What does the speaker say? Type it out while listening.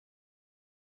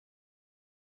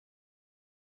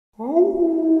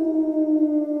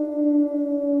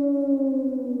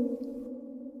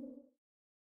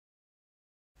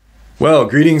Well,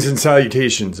 greetings and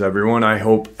salutations, everyone. I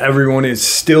hope everyone is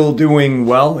still doing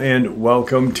well, and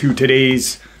welcome to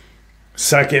today's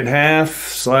second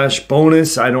half /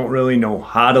 bonus. I don't really know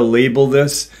how to label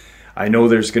this. I know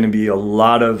there's going to be a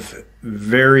lot of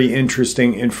very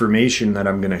interesting information that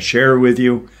I'm going to share with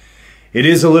you. It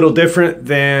is a little different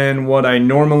than what I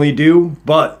normally do,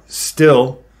 but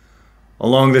still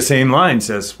along the same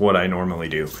lines as what I normally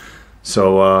do.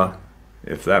 So,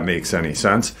 if that makes any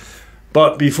sense.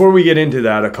 But before we get into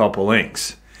that, a couple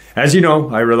links. As you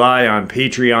know, I rely on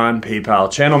Patreon,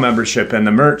 PayPal, channel membership, and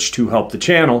the merch to help the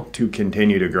channel to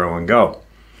continue to grow and go.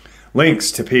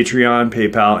 Links to Patreon,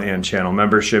 PayPal, and channel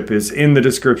membership is in the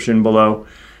description below.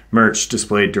 Merch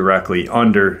displayed directly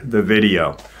under the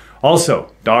video.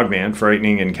 Also, Dogman,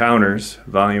 Frightening Encounters,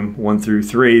 Volume 1 through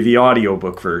 3, the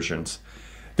audiobook versions.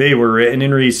 They were written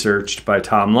and researched by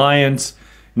Tom Lyons,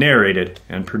 narrated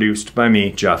and produced by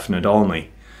me, Jeff Nadolny.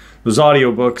 Those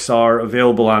audiobooks are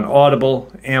available on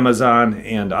Audible, Amazon,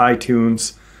 and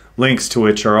iTunes, links to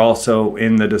which are also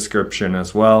in the description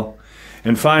as well.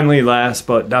 And finally, last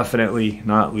but definitely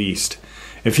not least,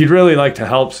 if you'd really like to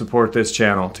help support this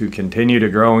channel to continue to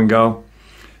grow and go,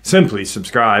 simply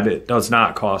subscribe. It does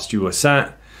not cost you a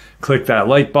cent. Click that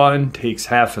like button, takes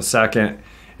half a second.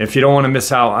 If you don't want to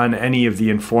miss out on any of the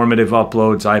informative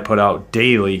uploads I put out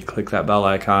daily, click that bell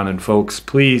icon, and folks,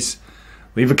 please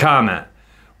leave a comment.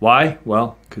 Why?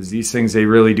 Well, because these things, they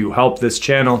really do help this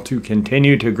channel to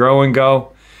continue to grow and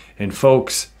go. And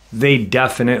folks, they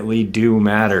definitely do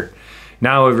matter.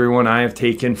 Now, everyone, I have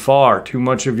taken far too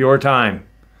much of your time.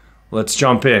 Let's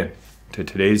jump in to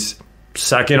today's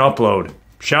second upload,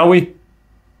 shall we?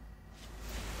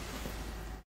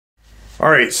 All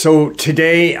right, so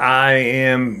today I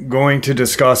am going to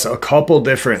discuss a couple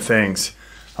different things.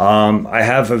 I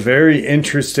have a very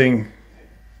interesting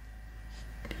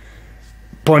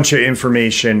bunch of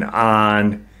information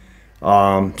on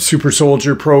Super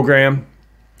Soldier program,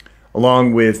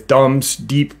 along with D.U.M.B.s,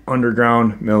 deep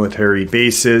underground military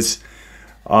bases.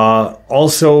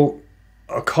 Also,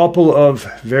 a couple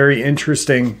of very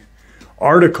interesting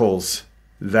articles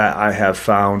that I have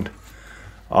found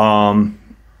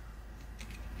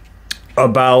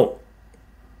about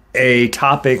a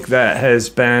topic that has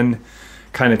been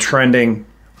kind of trending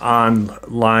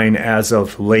online as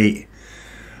of late.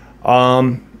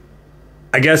 I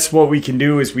guess what we can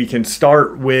do is we can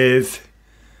start with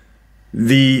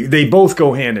they both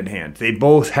go hand in hand. They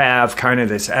both have kind of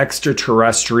this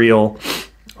extraterrestrial,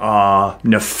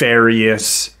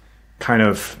 nefarious kind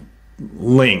of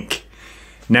link.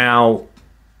 Now,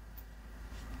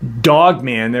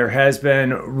 Dogman, there has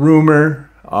been rumor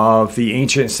of the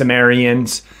ancient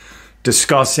Sumerians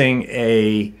discussing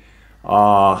a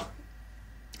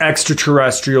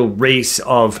extraterrestrial race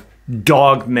of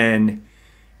Dogman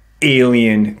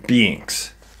alien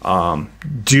beings.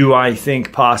 Do I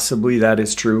think possibly that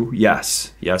is true?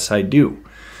 Yes. Yes, I do.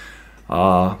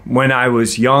 When I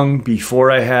was young,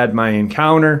 before I had my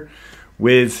encounter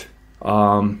with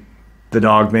the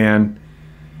Dogman,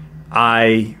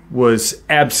 I was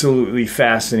absolutely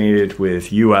fascinated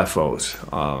with UFOs.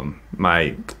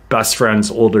 My best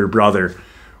friend's older brother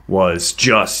was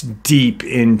just deep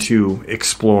into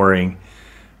exploring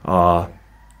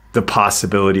the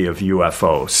possibility of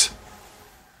UFOs.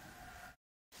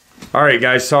 All right,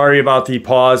 guys, sorry about the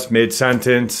pause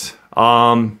mid-sentence.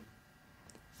 Siren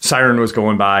was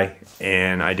going by,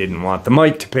 and I didn't want the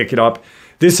mic to pick it up.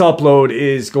 This upload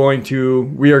is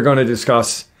we are going to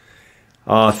discuss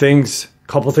a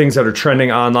couple things that are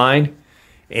trending online,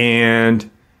 and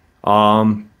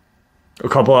a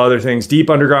couple other things. Deep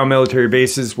underground military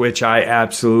bases, which I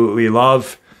absolutely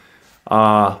love,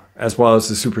 as well as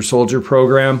the Super Soldier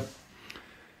program.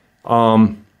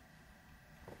 I've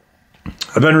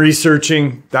been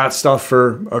researching that stuff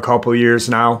for a couple years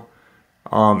now,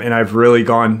 and I've really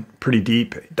gone pretty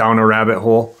deep down a rabbit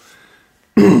hole.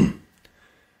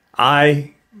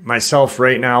 I myself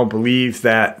right now believe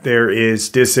that there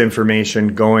is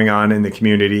disinformation going on in the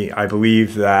community. I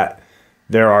believe that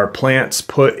there are plants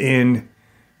put in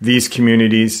these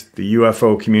communities, the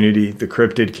UFO community, the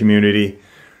cryptid community,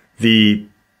 the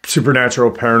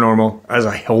supernatural paranormal as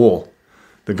a whole.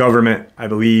 The government, I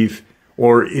believe,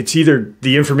 or it's either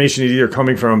the information is either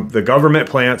coming from the government,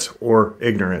 plants, or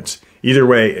ignorance. Either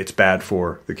way, it's bad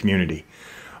for the community.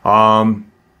 I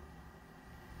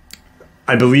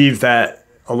believe that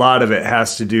a lot of it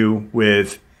has to do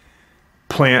with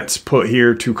plants put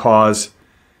here to cause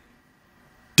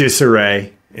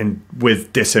disarray and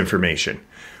with disinformation.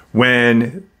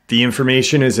 When the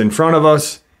information is in front of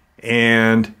us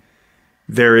and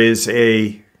there is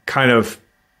a kind of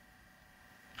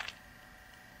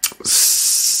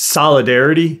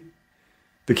solidarity,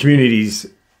 the communities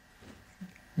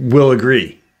will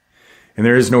agree. And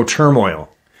there is no turmoil.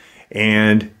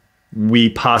 And we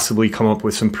possibly come up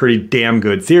with some pretty damn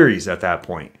good theories at that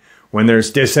point. When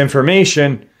there's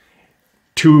disinformation,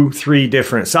 2, 3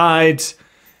 different sides,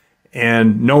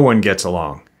 and no one gets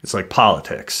along. It's like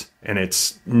politics. And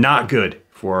it's not good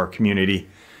for our community,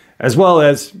 as well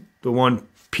as the one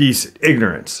piece,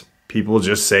 ignorance. People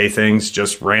just say things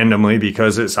just randomly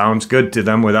because it sounds good to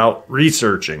them without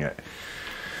researching it.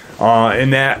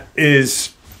 And that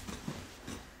is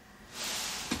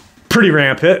pretty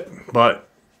rampant, but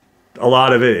a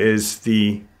lot of it is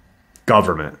the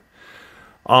government.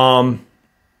 2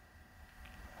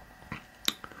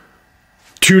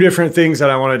 different things that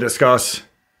I want to discuss: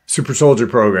 Super Soldier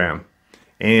Program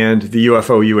and the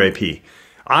UFO UAP.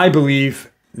 I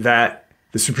believe that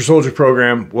the Super Soldier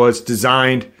Program was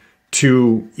designed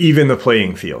to even the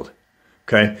playing field.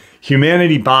 Okay,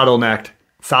 humanity bottlenecked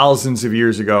thousands of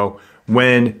years ago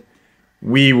when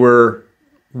we were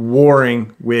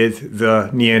warring with the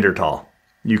Neanderthal.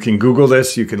 You can Google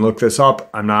this, you can look this up.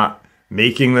 I'm not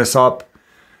making this up.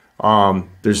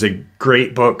 There's a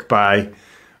great book by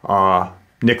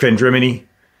Nick Van Drimini,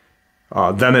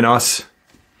 Them and Us.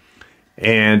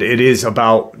 And it is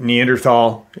about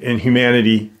Neanderthal and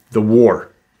humanity, the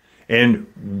war.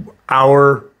 And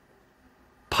our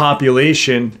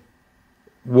population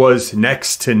was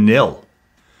next to nil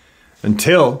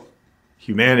until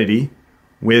humanity,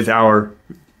 with our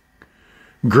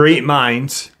great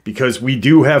minds, because we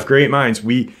do have great minds.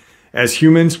 We, as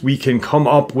humans, we can come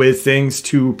up with things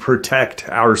to protect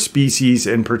our species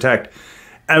and protect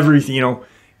everything. You know,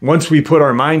 once we put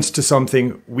our minds to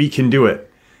something, we can do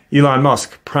it. Elon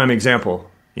Musk, prime example,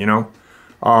 you know.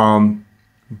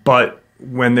 But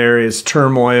when there is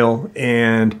turmoil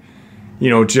and, you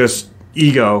know, just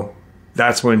ego,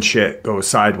 that's when shit goes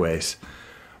sideways.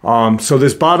 So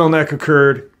this bottleneck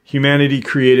occurred. Humanity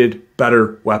created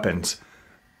better weapons,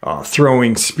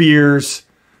 throwing spears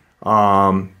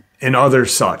and other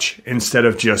such instead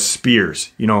of just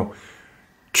spears, you know,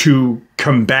 to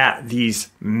combat these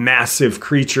massive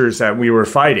creatures that we were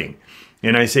fighting.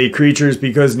 And I say creatures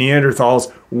because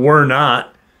Neanderthals were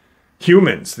not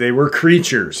humans. They were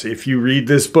creatures. If you read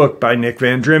this book by Nick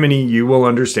Van Drimini, you will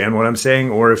understand what I'm saying,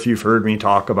 or if you've heard me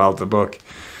talk about the book.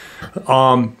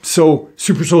 So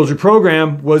Super Soldier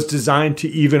Program was designed to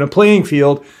even a playing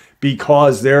field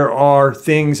because there are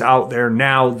things out there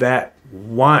now that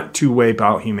want to wipe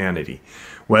out humanity.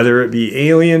 Whether it be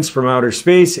aliens from outer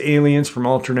space, aliens from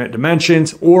alternate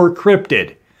dimensions, or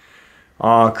cryptid.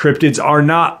 Cryptids are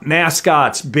not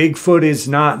mascots. Bigfoot is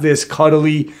not this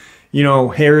cuddly, you know,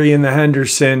 Harry and the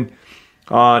Henderson,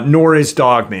 nor is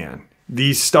Dogman.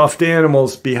 These stuffed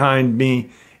animals behind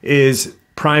me is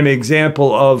prime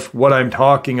example of what I'm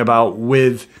talking about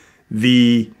with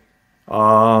the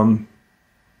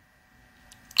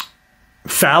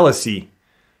fallacy.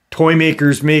 Toy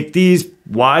makers make these.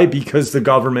 Why? Because the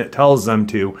government tells them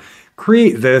to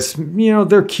create this. You know,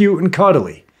 they're cute and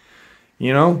cuddly,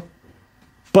 you know,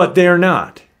 but they're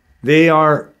not. They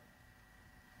are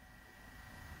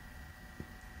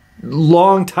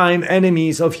longtime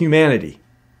enemies of humanity.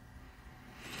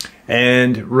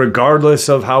 And regardless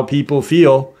of how people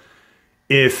feel,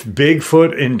 if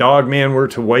Bigfoot and Dogman were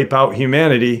to wipe out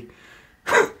humanity,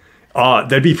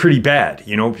 that'd be pretty bad.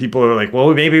 You know, people are like,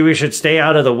 well, maybe we should stay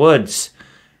out of the woods.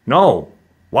 No.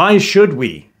 Why should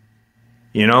we?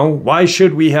 You know, why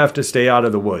should we have to stay out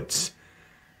of the woods?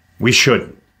 We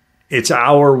shouldn't. It's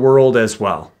our world as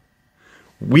well.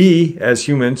 We, as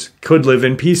humans, could live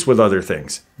in peace with other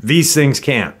things. These things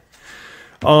can't.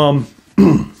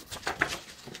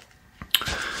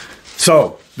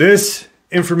 So this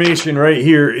information right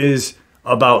here is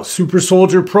about super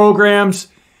soldier programs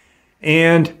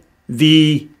and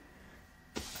the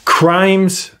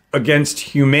crimes against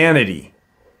humanity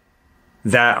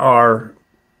that are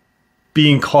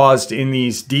being caused in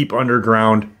these deep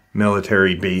underground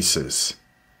military bases.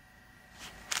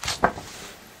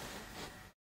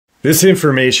 This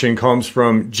information comes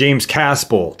from James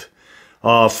Casbolt,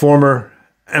 a former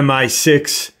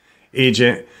MI6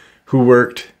 agent who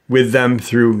worked with them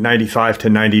through 95 to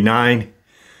 99.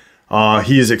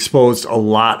 He has exposed a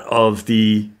lot of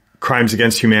the crimes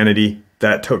against humanity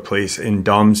that took place in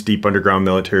D.U.M.b.s, deep underground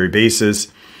military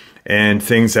bases, and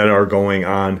things that are going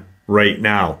on right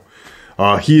now.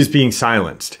 He is being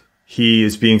silenced. He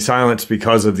is being silenced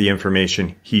because of the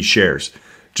information he shares.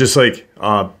 Just like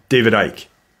David Icke,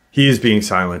 he is being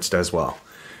silenced as well.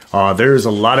 There's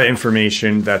a lot of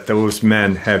information that those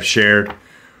men have shared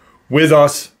with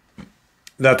us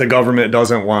that the government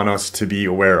doesn't want us to be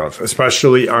aware of,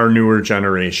 especially our newer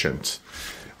generations.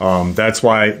 That's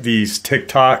why these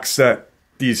TikToks that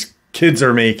these kids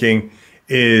are making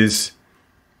is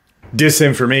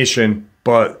disinformation,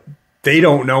 but they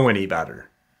don't know any better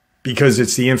because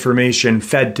it's the information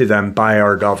fed to them by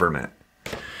our government.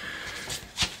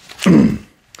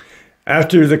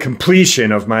 After the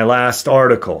completion of my last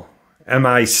article,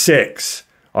 MI6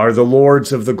 are the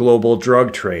lords of the global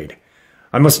drug trade,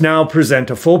 I must now present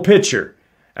a full picture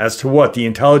as to what the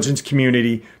intelligence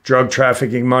community drug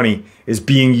trafficking money is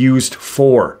being used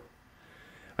for.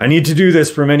 I need to do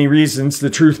this for many reasons. The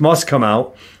truth must come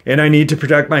out, and I need to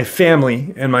protect my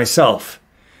family and myself.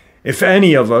 If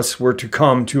any of us were to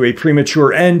come to a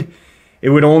premature end, it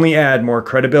would only add more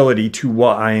credibility to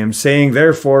what I am saying.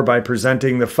 Therefore, by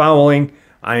presenting the following,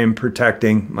 I am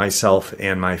protecting myself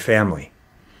and my family.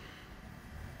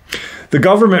 The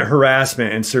government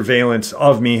harassment and surveillance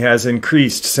of me has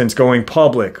increased since going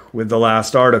public with the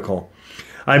last article.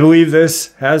 I believe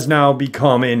this has now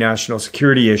become a national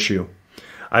security issue.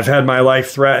 I've had my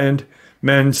life threatened,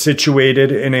 men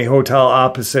situated in a hotel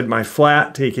opposite my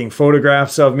flat taking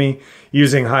photographs of me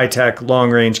using high-tech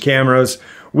long-range cameras,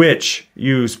 which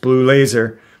use blue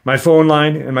laser, my phone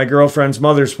line and my girlfriend's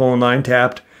mother's phone line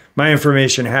tapped, my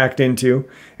information hacked into,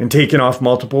 and taken off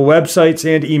multiple websites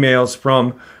and emails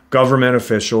from government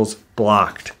officials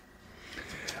blocked.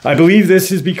 I believe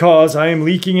this is because I am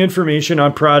leaking information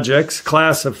on projects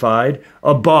classified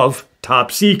above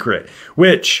top secret,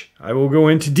 which I will go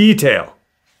into detail.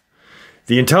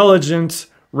 The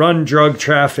intelligence-run drug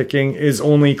trafficking is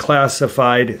only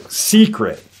classified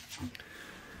secret.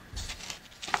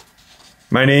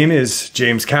 My name is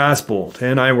James Casbolt,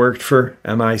 and I worked for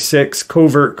MI6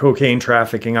 covert cocaine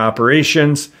trafficking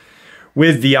operations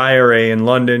with the IRA in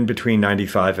London between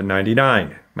 95 and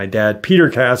 99. My dad, Peter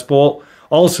Casbolt,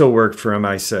 also worked for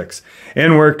MI6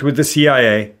 and worked with the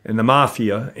CIA and the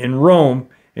Mafia in Rome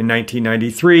in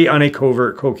 1993 on a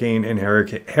covert cocaine and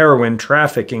heroin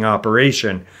trafficking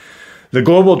operation. The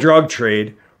global drug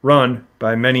trade, run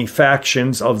by many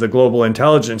factions of the global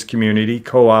intelligence community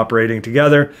cooperating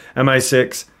together,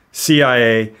 MI6,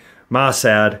 CIA,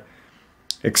 Mossad,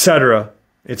 etc.,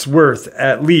 it's worth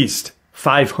at least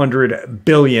 $500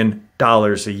 billion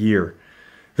a year.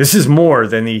 This is more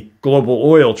than the global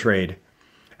oil trade.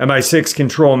 MI6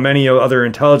 control many other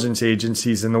intelligence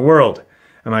agencies in the world.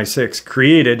 MI6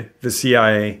 created the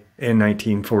CIA in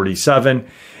 1947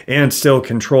 and still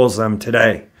controls them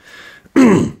today.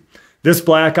 This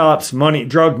black ops money,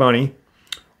 drug money,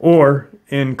 or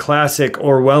in classic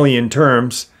Orwellian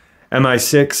terms,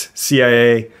 MI6,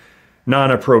 CIA,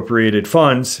 non-appropriated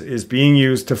funds, is being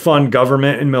used to fund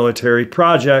government and military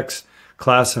projects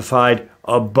classified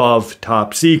above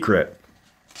top secret.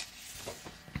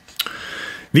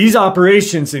 These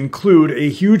operations include a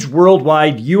huge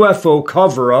worldwide UFO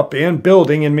cover-up and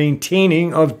building and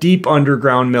maintaining of deep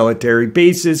underground military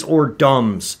bases, or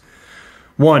DUMBs.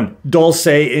 1. Dulce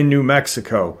in New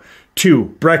Mexico.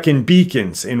 2. Brecon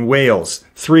Beacons in Wales.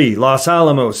 3. Los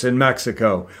Alamos in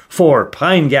Mexico. 4.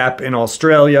 Pine Gap in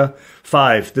Australia.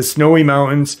 5. The Snowy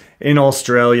Mountains in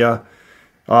Australia.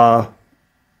 The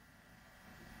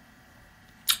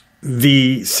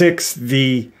 6.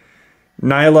 The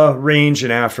Nila Range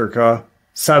in Africa.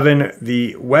 7.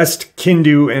 The West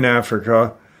Kindu in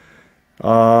Africa,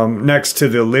 next to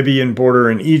the Libyan border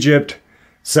in Egypt.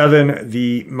 7.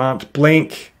 The Mont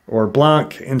Blanc or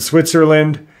Blanc in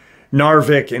Switzerland.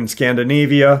 Narvik in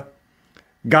Scandinavia.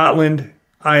 Gotland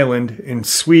Island in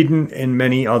Sweden, and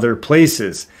many other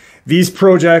places. These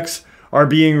projects are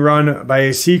being run by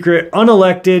a secret,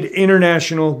 unelected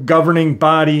international governing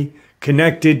body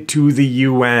connected to the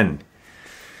UN.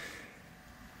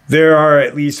 There are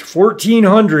at least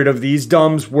 1,400 of these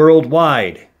DUMBs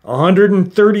worldwide,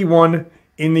 131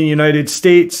 in the United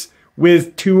States,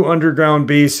 with 2 underground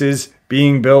bases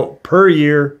being built per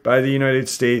year by the United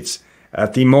States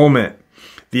at the moment.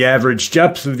 The average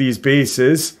depth of these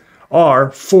bases are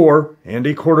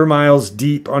 4¼ miles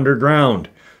deep underground,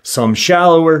 some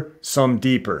shallower, some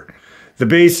deeper. The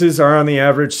bases are on the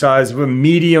average size of a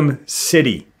medium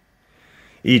city.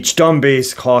 Each DUMB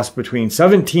base costs between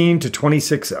 $17 to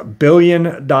 $26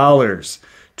 billion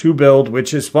to build,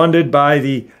 which is funded by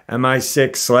the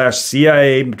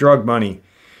MI6/CIA drug money.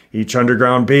 Each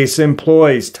underground base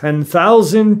employs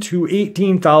 10,000 to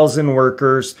 18,000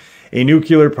 workers. A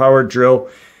nuclear-powered drill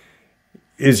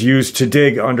is used to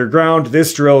dig underground.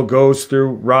 This drill goes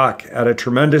through rock at a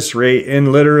tremendous rate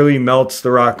and literally melts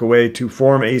the rock away to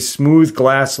form a smooth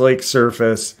glass-like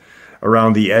surface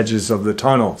around the edges of the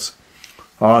tunnels.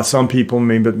 Some people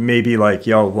may be like,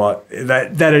 yo, what?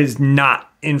 That is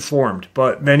not informed.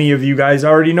 But many of you guys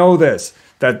already know this,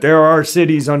 that there are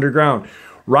cities underground.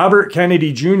 Robert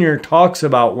Kennedy Jr. talks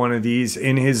about one of these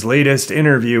in his latest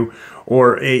interview,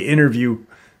 or a interview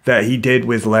that he did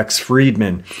with Lex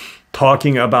Friedman,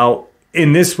 talking about,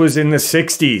 and this was in the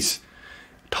 60s,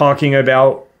 talking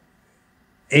about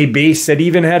a base that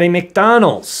even had a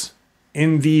McDonald's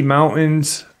in the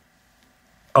mountains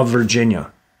of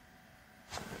Virginia.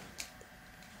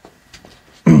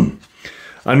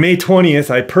 On May 20th,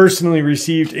 I personally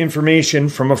received information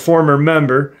from a former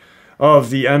member of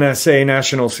the NSA,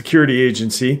 National Security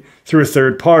Agency, through a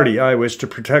third party. I wish to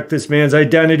protect this man's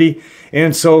identity,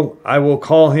 and so I will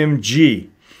call him G.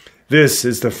 This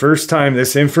is the first time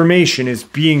this information is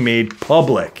being made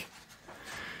public.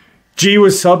 G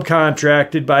was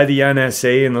subcontracted by the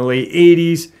NSA in the late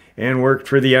 80s and worked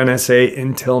for the NSA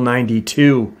until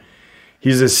 92.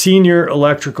 He's a senior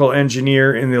electrical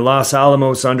engineer in the Los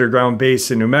Alamos underground base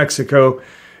in New Mexico.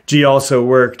 G also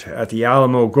worked at the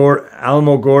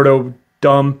Alamogordo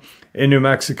D.U.M.B.s in New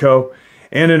Mexico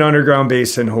and an underground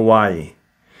base in Hawaii.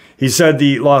 He said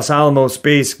the Los Alamos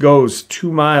base goes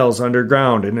 2 miles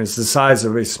underground and is the size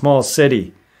of a small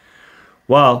city.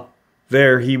 While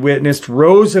there, he witnessed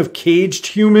rows of caged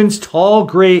humans, tall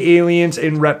gray aliens,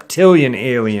 and reptilian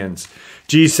aliens.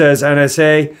 G says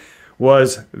NSA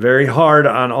was very hard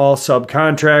on all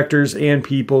subcontractors and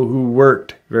people who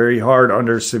worked very hard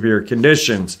under severe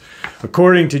conditions.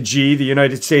 According to G, the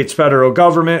United States federal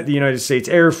government, the United States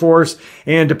Air Force,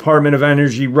 and Department of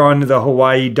Energy run the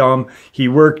Hawaii D.U.M.B. he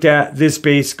worked at. This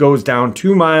base goes down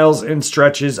 2 miles and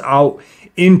stretches out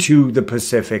into the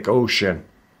Pacific Ocean.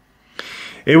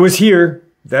 It was here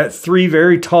that 3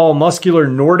 very tall, muscular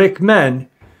Nordic men,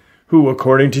 who,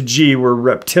 according to G, were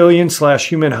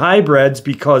reptilian/human hybrids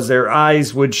because their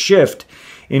eyes would shift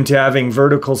into having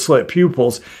vertical slit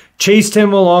pupils, chased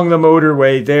him along the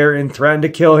motorway there and threatened to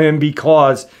kill him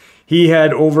because he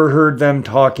had overheard them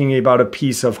talking about a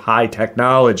piece of high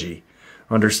technology.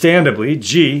 Understandably,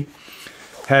 G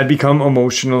had become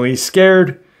emotionally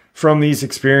scared from these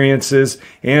experiences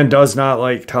and does not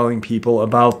like telling people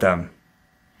about them.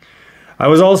 I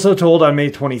was also told on May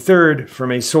 23rd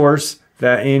from a source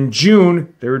that in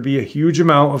June there would be a huge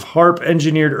amount of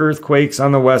HAARP-engineered earthquakes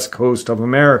on the west coast of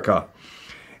America,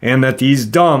 and that these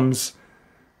D.U.M.B.s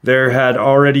there had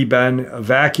already been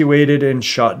evacuated and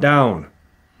shut down.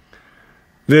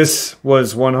 This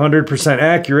was 100%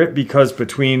 accurate because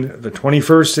between the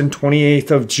 21st and 28th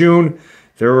of June,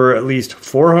 there were at least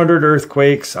 400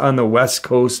 earthquakes on the west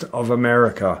coast of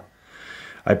America.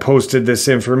 I posted this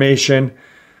information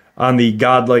on the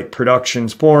Godlike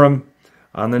Productions forum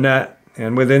on the net,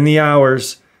 and within the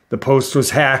hours, the post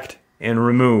was hacked and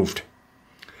removed.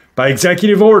 By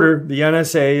executive order, the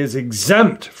NSA is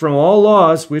exempt from all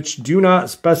laws which do not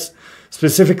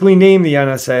specifically name the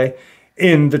NSA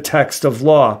in the text of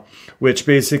law, which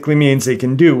basically means they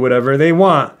can do whatever they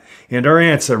want and are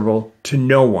answerable to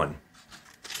no one.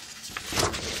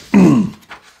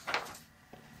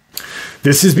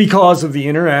 This is because of the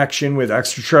interaction with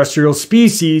extraterrestrial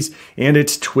species and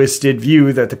its twisted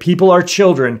view that the people are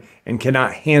children and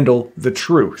cannot handle the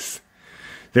truth.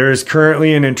 There is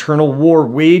currently an internal war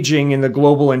waging in the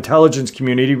global intelligence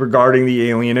community regarding the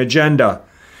alien agenda.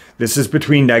 This is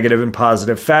between negative and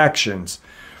positive factions.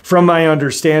 From my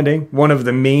understanding, one of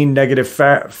the main negative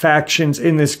factions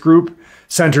in this group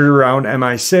centered around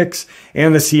MI6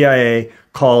 and the CIA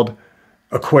called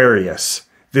Aquarius.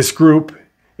 This group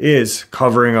is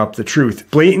covering up the truth,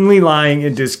 blatantly lying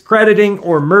and discrediting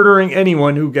or murdering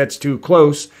anyone who gets too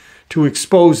close to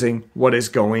exposing what is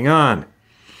going on.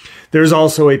 There's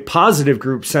also a positive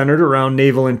group centered around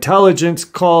naval intelligence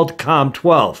called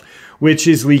COM-12, which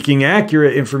is leaking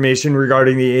accurate information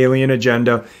regarding the alien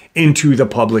agenda into the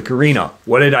public arena.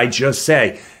 What did I just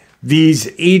say?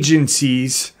 These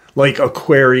agencies like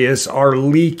Aquarius are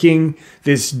leaking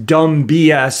this dumb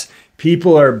BS.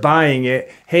 People are buying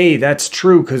it. Hey, that's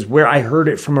true because I heard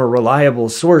it from a reliable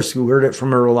source who heard it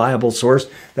from a reliable source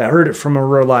that heard it from a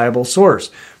reliable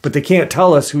source. But they can't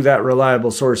tell us who that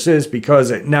reliable source is because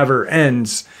it never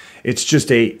ends. It's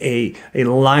just a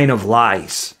line of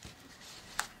lies.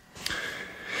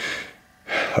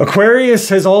 Aquarius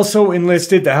has also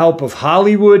enlisted the help of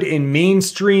Hollywood and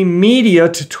mainstream media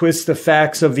to twist the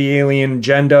facts of the alien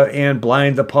agenda and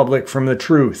blind the public from the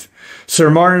truth. Sir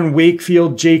Martin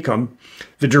Wakefield Jacob,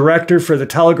 the director for the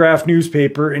Telegraph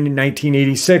newspaper in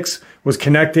 1986, was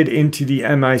connected into the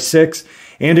MI6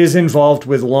 and is involved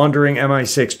with laundering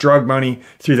MI6 drug money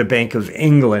through the Bank of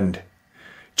England.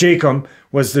 Jacob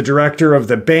was the director of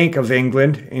the Bank of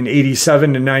England in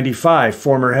 87 to 95.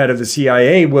 Former head of the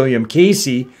CIA, William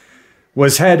Casey,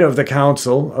 was head of the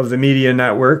Council of the Media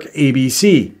Network,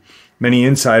 ABC. Many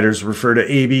insiders refer to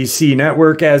ABC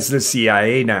Network as the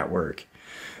CIA network.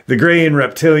 The gray and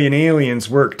reptilian aliens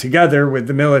worked together with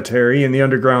the military in the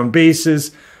underground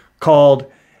bases called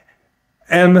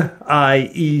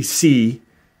MIEC,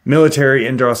 Military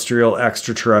Industrial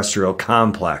Extraterrestrial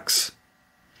Complex.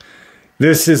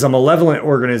 This is a malevolent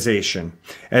organization,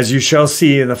 as you shall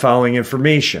see in the following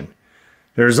information.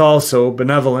 There's also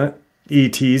benevolent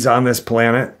ETs on this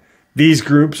planet. These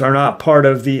groups are not part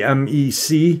of the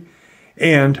MEC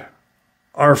and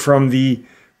are from the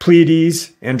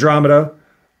Pleiades, Andromeda,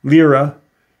 Lyra,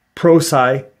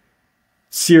 Procyon,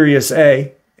 Sirius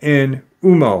A, and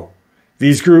UMO.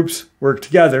 These groups work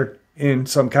together in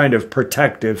some kind of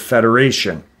protective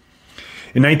federation.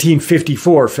 In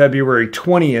 1954, February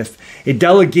 20th, a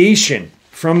delegation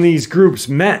from these groups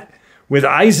met with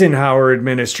Eisenhower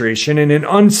administration in an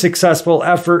unsuccessful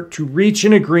effort to reach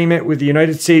an agreement with the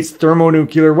United States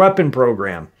thermonuclear weapon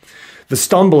program. The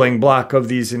stumbling block of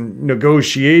these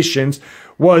negotiations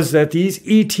was that these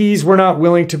ETs were not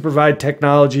willing to provide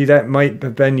technology that might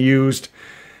have been used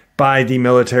by the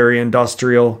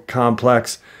military-industrial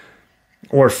complex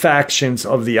or factions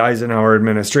of the Eisenhower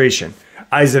administration.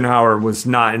 Eisenhower was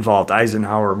not involved.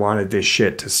 Eisenhower wanted this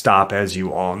shit to stop, as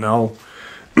you all know.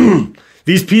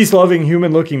 These peace-loving,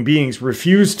 human-looking beings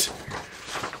refused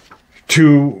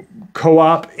to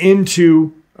co-op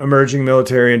into emerging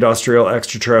military-industrial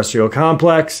extraterrestrial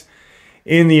complex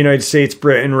in the United States,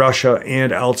 Britain, Russia,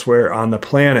 and elsewhere on the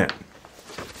planet.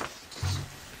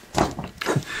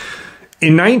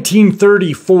 In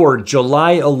 1934,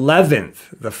 July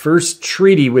 11th, the first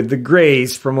treaty with the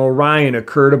Greys from Orion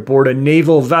occurred aboard a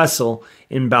naval vessel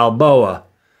in Balboa.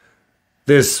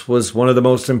 This was one of the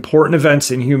most important events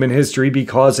in human history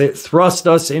because it thrust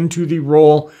us into the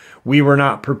role we were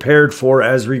not prepared for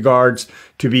as regards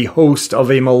to be host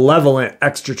of a malevolent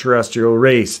extraterrestrial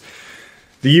race.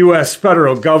 The U.S.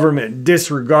 federal government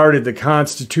disregarded the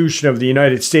Constitution of the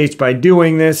United States by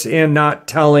doing this and not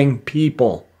telling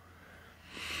people.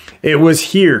 It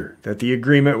was here that the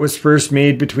agreement was first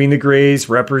made between the Greys,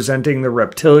 representing the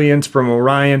reptilians from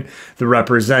Orion, the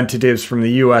representatives from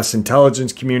the U.S.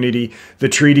 intelligence community. The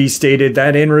treaty stated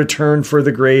that in return for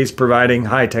the Greys providing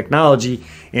high technology,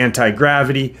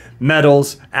 anti-gravity,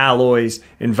 metals, alloys,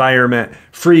 environment,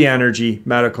 free energy,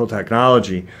 medical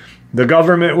technology, the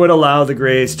government would allow the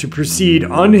Greys to proceed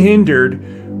unhindered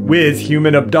with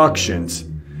human abductions.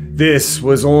 This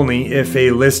was only if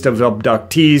a list of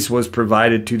abductees was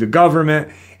provided to the government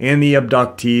and the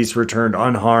abductees returned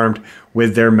unharmed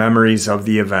with their memories of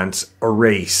the events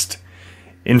erased.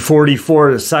 In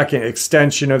 1944, the second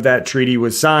extension of that treaty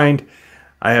was signed.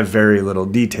 I have very little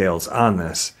details on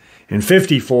this. In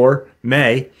 1954,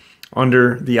 May,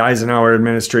 under the Eisenhower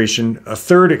administration, a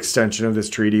third extension of this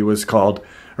treaty was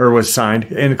signed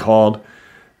and called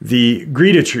the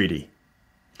Greta Treaty.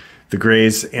 The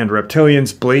Greys and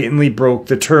Reptilians blatantly broke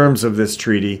the terms of this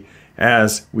treaty,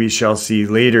 as we shall see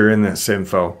later in this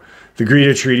info. The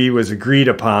Greta Treaty was agreed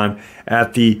upon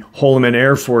at the Holloman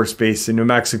Air Force Base in New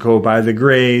Mexico by the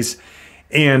Greys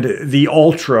and the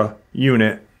Ultra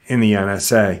unit in the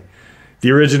NSA.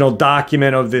 The original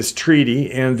document of this treaty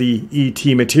and the ET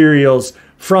materials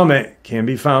from it can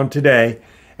be found today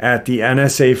at the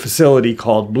NSA facility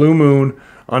called Blue Moon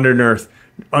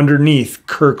underneath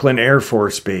Kirkland Air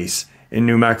Force Base in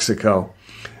New Mexico.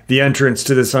 The entrance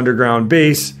to this underground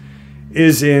base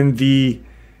is in the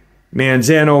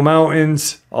Manzano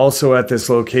Mountains. Also at this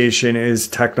location is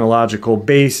technological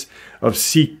base of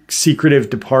secretive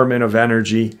Department of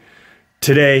Energy.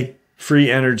 Today,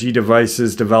 free energy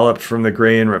devices developed from the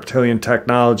Gray and Reptilian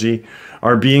technology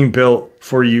are being built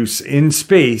for use in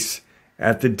space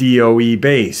at the DOE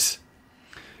base.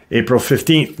 April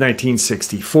 15th,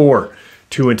 1964,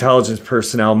 two intelligence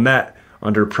personnel met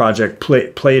under Project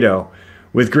Plato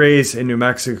with Greys in New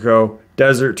Mexico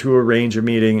desert to arrange a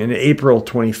meeting in April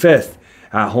 25th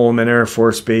at Holloman Air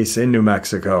Force Base in New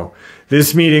Mexico.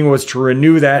 This meeting was to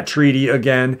renew that treaty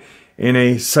again in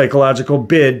a psychological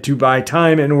bid to buy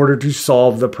time in order to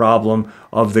solve the problem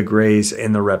of the Greys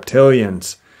and the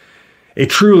Reptilians. A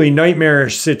truly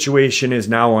nightmarish situation is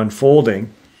now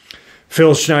unfolding.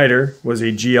 Phil Schneider was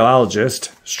a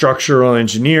geologist, structural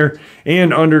engineer,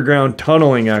 and underground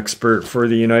tunneling expert for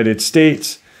the United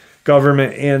States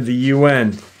government and the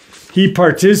UN. He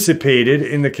participated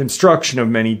in the construction of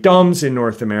many D.U.M.s in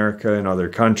North America and other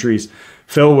countries.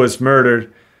 Phil was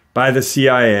murdered by the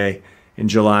CIA on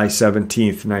July 17,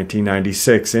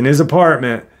 1996, in his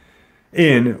apartment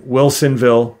in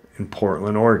Wilsonville, in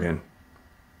Portland, Oregon.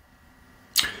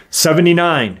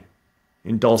 79.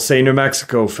 In Dulce, New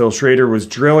Mexico, Phil Schrader was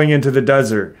drilling into the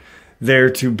desert there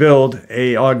to build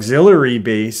an auxiliary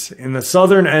base in the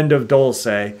southern end of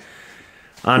Dulce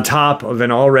on top of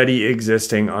an already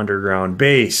existing underground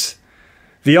base.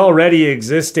 The already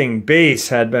existing base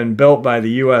had been built by the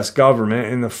U.S.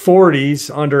 government in the 40s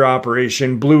under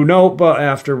Operation Blue Note, but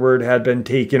afterward had been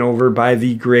taken over by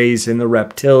the Greys and the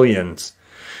Reptilians.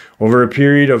 Over a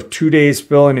period of 2 days,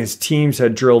 Phil and his teams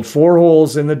had drilled 4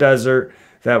 holes in the desert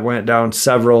that went down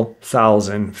several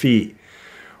thousand feet.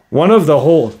 One of the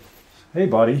holes... Hey,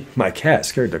 buddy, my cat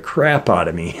scared the crap out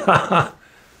of me.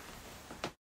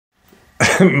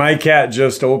 My cat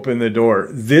just opened the door.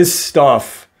 This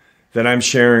stuff that I'm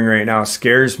sharing right now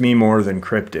scares me more than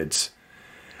cryptids.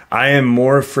 I am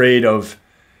more afraid of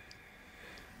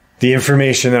the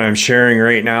information that I'm sharing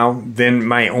right now than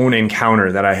my own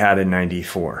encounter that I had in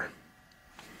 '94.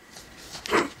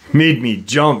 Made me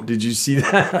jump. Did you see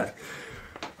that?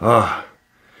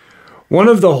 One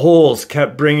of the holes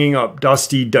kept bringing up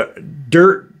dirty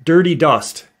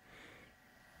dust,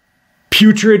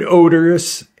 putrid,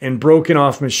 odorous, and broken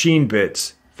off machine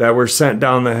bits that were sent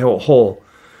down the hole.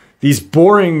 These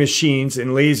boring machines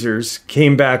and lasers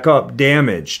came back up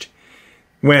damaged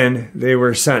when they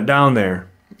were sent down there.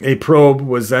 A probe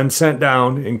was then sent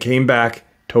down and came back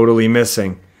totally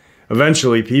missing.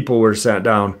 Eventually, people were sent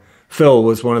down. Phil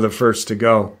was one of the first to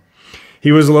go.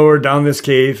 He was lowered down this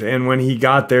cave, and when he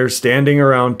got there, standing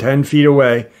around 10 feet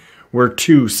away, were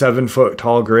 2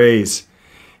 7-foot-tall Greys.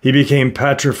 He became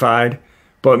petrified,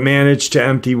 but managed to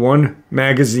empty one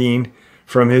magazine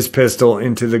from his pistol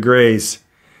into the Greys.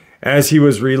 As he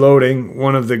was reloading,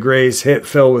 one of the Greys hit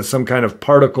Phil with some kind of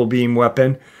particle beam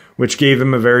weapon, which gave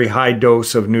him a very high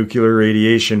dose of nuclear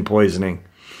radiation poisoning,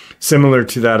 similar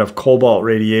to that of cobalt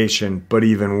radiation, but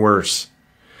even worse.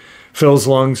 Phil's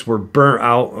lungs were burnt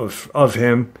out of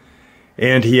him,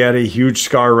 and he had a huge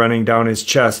scar running down his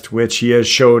chest, which he has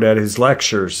showed at his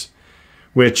lectures,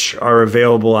 which are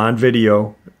available on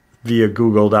video via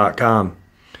Google.com.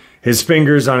 His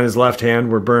fingers on his left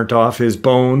hand were burnt off. His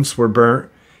bones were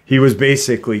burnt. He was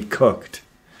basically cooked.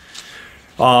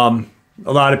 A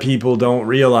lot of people don't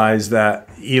realize that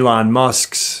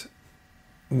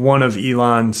one of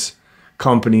Elon's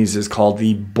companies is called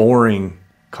the Boring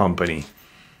Company.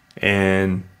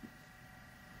 And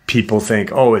people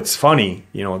think, oh, it's funny,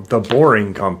 the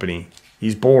Boring Company.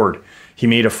 He's bored. He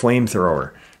made a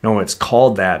flamethrower. No, it's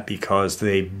called that because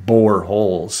they bore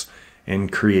holes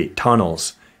and create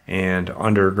tunnels and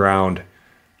underground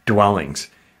dwellings.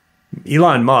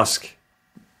 Elon Musk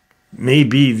may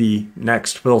be the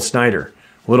next Phil Snyder.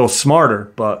 A little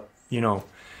smarter, but,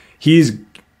 he's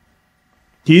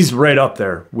right up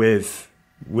there with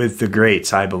the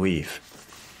greats, I believe.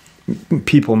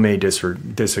 People may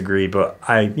disagree, but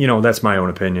that's my own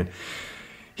opinion.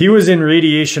 He was in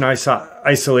radiation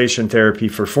isolation therapy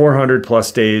for 400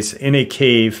 plus days in a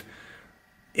cave.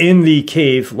 In the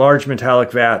cave, large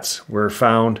metallic vats were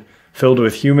found filled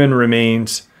with human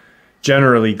remains,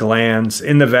 generally glands.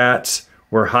 In the vats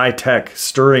were high-tech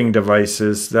stirring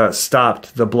devices that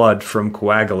stopped the blood from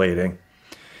coagulating.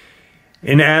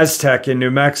 In Aztec in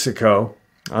New Mexico,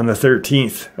 on the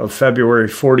 13th of February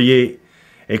 48,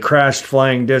 a crashed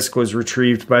flying disc was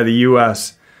retrieved by the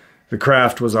U.S. The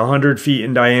craft was 100 feet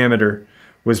in diameter,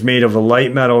 was made of a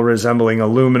light metal resembling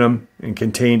aluminum, and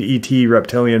contained ET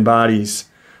reptilian bodies.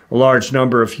 A large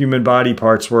number of human body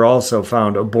parts were also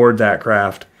found aboard that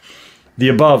craft. The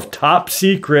above top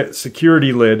secret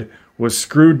security lid was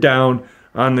screwed down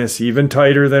on this even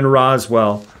tighter than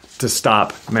Roswell to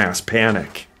stop mass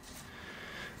panic.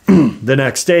 The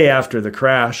next day after the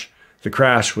crash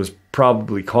was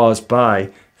probably caused by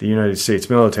the United States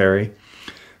military.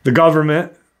 The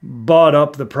government bought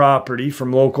up the property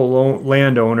from local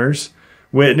landowners.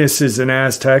 Witnesses in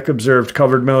Aztec observed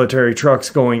covered military trucks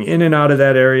going in and out of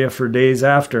that area for days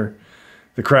after.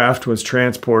 The craft was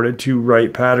transported to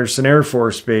Wright-Patterson Air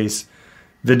Force Base.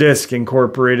 The disc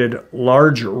incorporated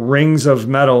large rings of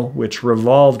metal which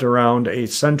revolved around a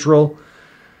central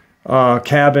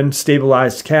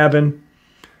stabilized cabin.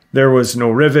 There was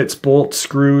no rivets, bolts,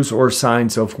 screws, or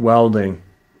signs of welding.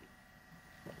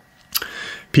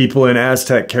 People in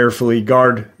Aztec carefully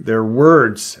guard their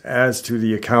words as to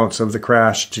the accounts of the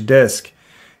crashed disc.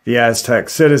 The Aztec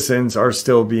citizens are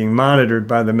still being monitored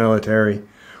by the military.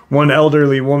 One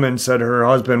elderly woman said her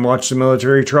husband watched the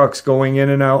military trucks going in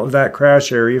and out of that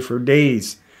crash area for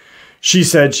days. She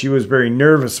said she was very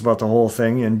nervous about the whole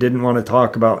thing and didn't want to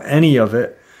talk about any of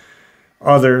it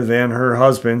other than her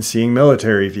husband seeing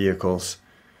military vehicles.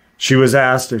 She was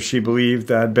asked if she believed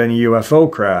that had been a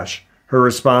UFO crash. Her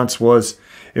response was,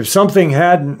 "If something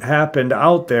hadn't happened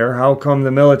out there, how come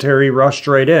the military rushed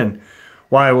right in?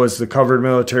 Why was the covered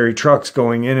military trucks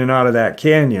going in and out of that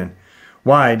canyon?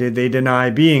 Why did they deny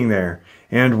being there?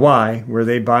 And why were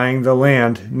they buying the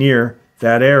land near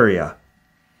that area?"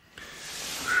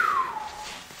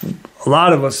 A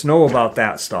lot of us know about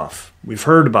that stuff. We've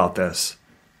heard about this.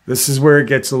 This is where it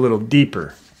gets a little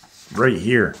deeper, right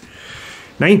here.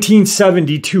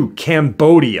 1972,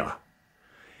 Cambodia.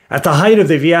 At the height of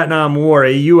the Vietnam War,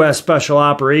 a U.S. Special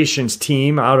Operations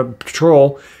team out of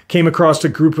patrol came across a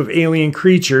group of alien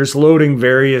creatures loading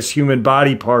various human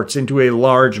body parts into a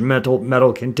large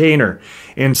metal container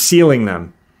and sealing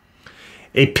them.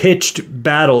 A pitched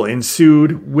battle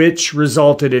ensued, which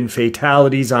resulted in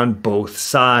fatalities on both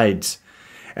sides.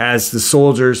 As the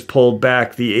soldiers pulled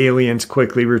back, the aliens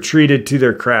quickly retreated to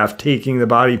their craft, taking the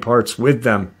body parts with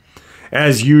them.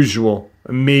 As usual,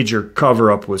 a major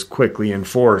cover-up was quickly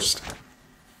enforced.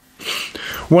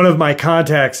 One of my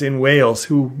contacts in Wales,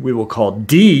 who we will call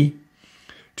D,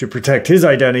 to protect his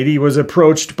identity, was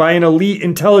approached by an elite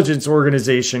intelligence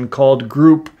organization called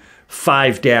Group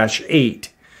 5-8.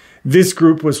 This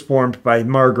group was formed by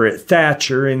Margaret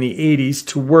Thatcher in the 80s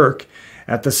to work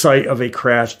at the site of a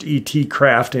crashed ET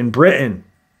craft in Britain.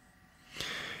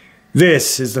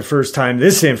 This is the first time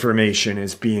this information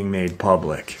is being made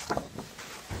public.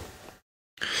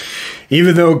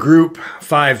 Even though Group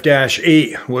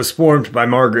 5-8 was formed by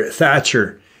Margaret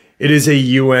Thatcher, it is a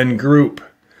UN group.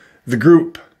 The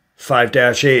Group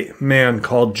 5-8 man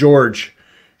called George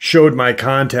showed my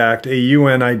contact a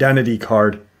UN identity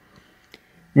card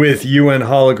with UN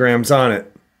holograms on it.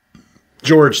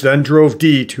 George then drove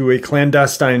D to a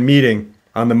clandestine meeting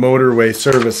on the motorway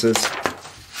services.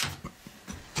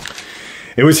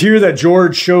 It was here that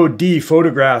George showed D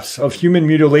photographs of human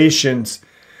mutilations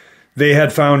they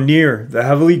had found near the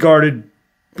heavily guarded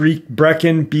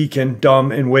Brecon Beacon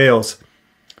Dam in Wales.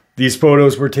 These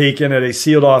photos were taken at a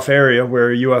sealed-off area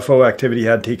where UFO activity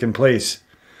had taken place.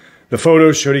 The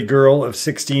photos showed a girl of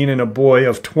 16 and a boy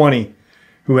of 20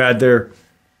 who had their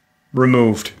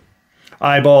removed.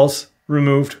 Eyeballs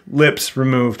removed, lips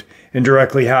removed, and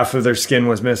directly half of their skin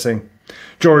was missing.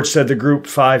 George said the Group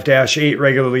 5-8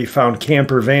 regularly found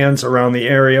camper vans around the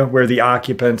area where the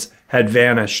occupants had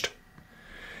vanished.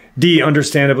 D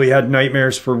understandably had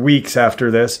nightmares for weeks after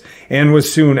this, and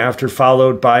was soon after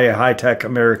followed by a high-tech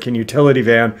American utility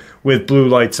van with blue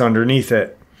lights underneath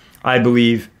it. I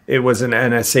believe it was an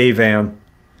NSA van.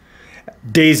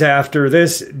 Days after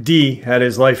this, D had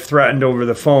his life threatened over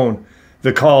the phone.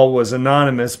 The call was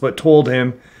anonymous, but told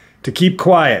him to keep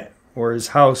quiet or his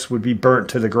house would be burnt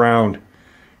to the ground.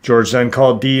 George then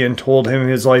called D and told him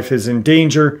his life is in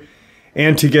danger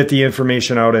and to get the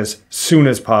information out as soon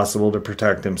as possible to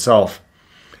protect himself.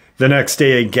 The next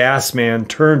day, a gas man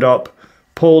turned up,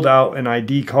 pulled out an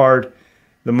ID card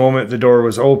the moment the door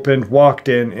was opened, walked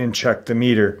in, and checked the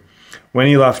meter. When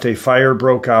he left, a fire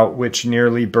broke out, which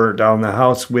nearly burnt down the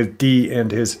house with D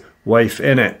and his wife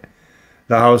in it.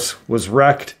 The house was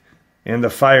wrecked, and the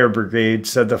fire brigade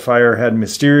said the fire had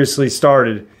mysteriously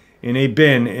started in a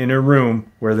bin in a room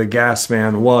where the gas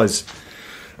man was.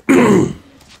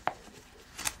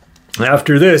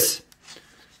 After this,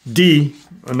 D,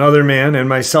 another man, and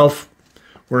myself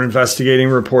were investigating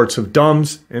reports of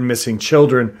D.U.M.s and missing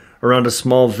children around a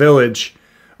small village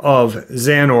of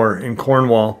Zanor in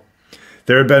Cornwall.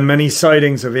 There had been many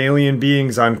sightings of alien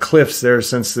beings on cliffs there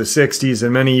since the 60s,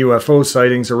 and many UFO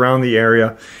sightings around the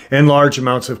area, and large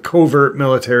amounts of covert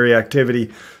military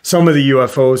activity. Some of the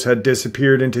UFOs had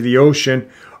disappeared into the ocean,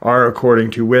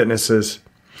 according to witnesses.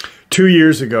 2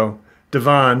 years ago,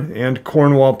 D.U.M.B.s and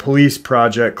Cornwall Police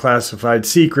Project classified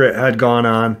secret had gone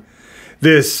on.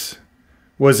 This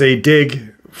was a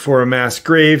dig for mass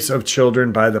graves of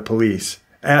children by the police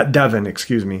at Devon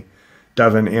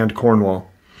and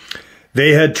Cornwall.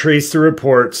 They had traced the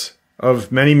reports of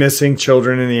many missing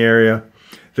children in the area.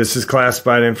 This is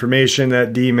classified information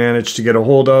that D managed to get a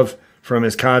hold of from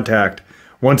his contact.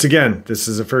 Once again, this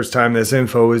is the first time this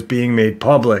info is being made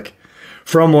public.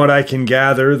 From what I can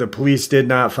gather, the police did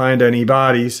not find any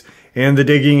bodies, and the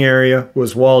digging area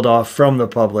was walled off from the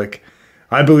public.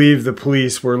 I believe the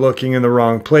police were looking in the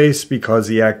wrong place because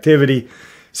the activity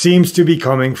seems to be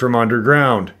coming from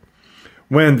underground.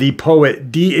 When the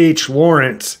poet D.H.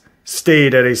 Lawrence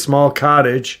stayed at a small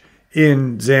cottage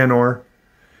in Zanor,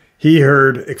 he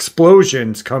heard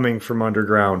explosions coming from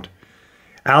underground.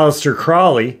 Aleister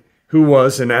Crowley, who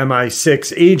was an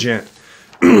MI6 agent,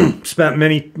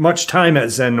 spent much time at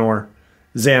Zanor.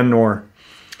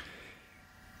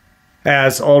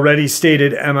 As already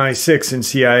stated, MI6 and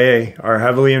CIA are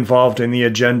heavily involved in the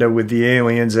agenda with the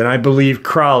aliens, and I believe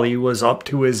Crowley was up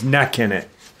to his neck in it.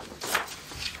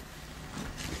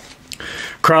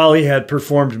 Crowley had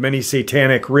performed many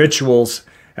satanic rituals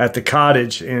at the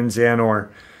cottage in Xanor.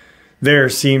 There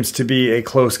seems to be a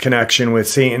close connection with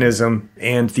Satanism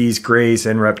and these Greys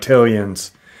and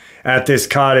reptilians. At this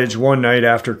cottage, one night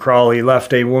after Crowley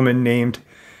left, a woman named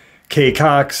Kay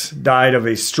Cox died of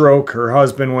a stroke. Her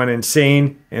husband went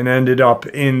insane and ended up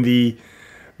in the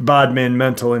Bodmin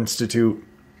Mental Institute.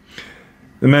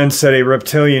 The men said a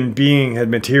reptilian being had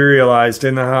materialized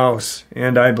in the house,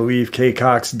 and I believe Kay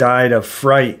Cox died of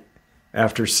fright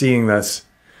after seeing this.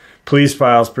 Police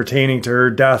files pertaining to her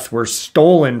death were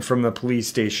stolen from the police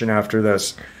station after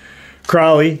this.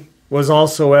 Crowley was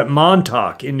also at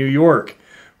Montauk in New York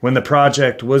when the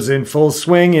project was in full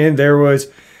swing, and there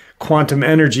was quantum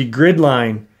energy grid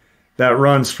line that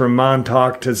runs from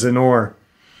Montauk to Xanor,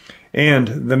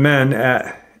 and the men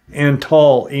at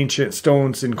Antall Ancient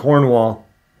Stones in Cornwall.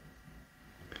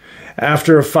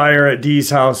 After a fire at Dee's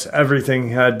house, everything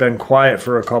had been quiet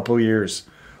for a couple years.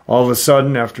 All of a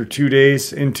sudden, after 2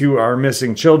 days into our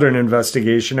missing children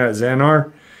investigation at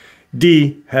Xanor,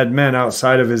 Dee had men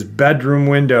outside of his bedroom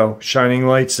window shining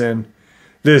lights in.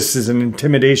 This is an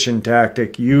intimidation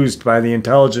tactic used by the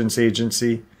intelligence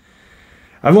agency.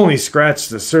 I've only scratched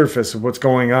the surface of what's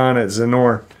going on at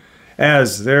Xanor,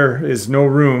 as there is no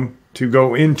room to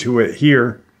go into it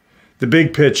here. The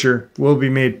big picture will be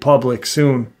made public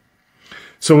soon.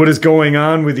 So what is going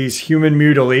on with these human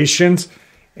mutilations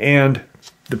and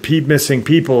the missing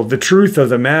people? The truth of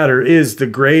the matter is the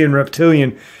Grey and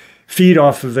reptilian feed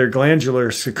off of their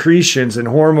glandular secretions and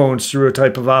hormones through a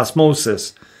type of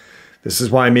osmosis. This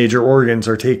is why major organs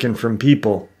are taken from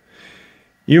people.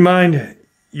 Your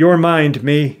mind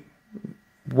may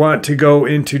want to go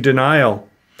into denial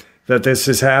that this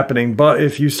is happening, but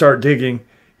if you start digging,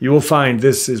 you will find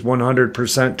this is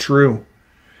 100% true.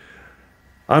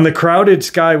 On the Crowded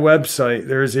Sky website,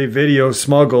 there is a video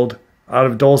smuggled out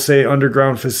of DULCE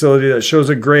underground facility that shows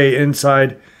a Grey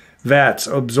inside vats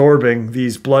absorbing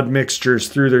these blood mixtures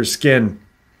through their skin.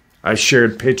 I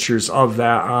shared pictures of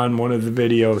that on one of the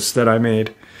videos that I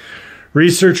made.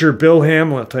 Researcher Bill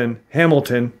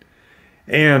Hamilton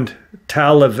and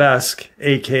Tal Levesque,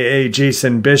 aka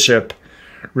Jason Bishop,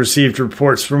 received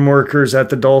reports from workers at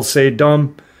the DULCE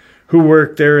D.U.M.B.s who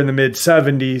worked there in the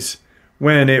mid-70s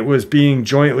when it was being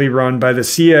jointly run by the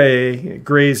CIA,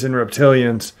 Greys, and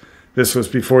reptilians. This was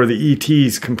before the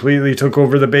ETs completely took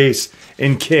over the base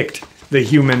and kicked the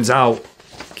humans out.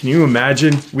 Can you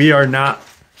imagine?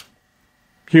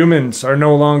 Humans are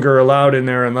no longer allowed in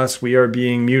there unless we are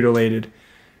being mutilated.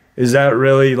 Is that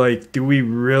really, do we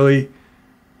really...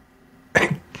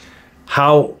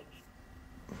 How...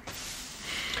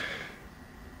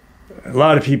 A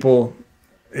lot of people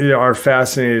are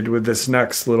fascinated with this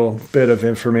next little bit of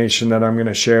information that I'm going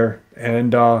to share.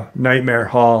 And Nightmare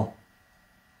Hall.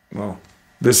 Well,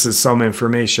 this is some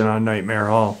information on Nightmare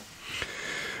Hall.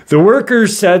 The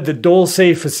workers said the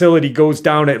DULCE facility goes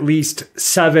down at least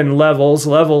 7 levels.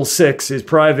 Level 6 is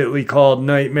privately called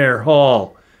Nightmare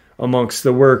Hall amongst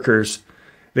the workers.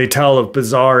 They tell of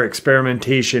bizarre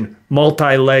experimentation,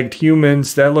 multi-legged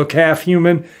humans that look half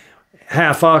human,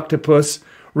 half octopus,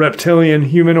 reptilian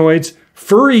humanoids,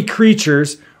 furry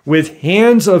creatures with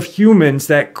hands of humans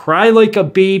that cry like a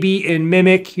baby and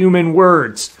mimic human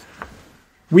words.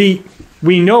 We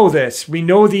know this. We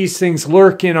know these things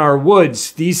lurk in our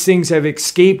woods. These things have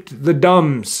escaped the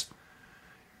D.U.M.B.s.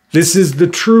 This is the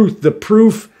truth, the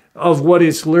proof of what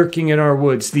is lurking in our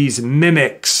woods. These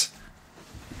mimics,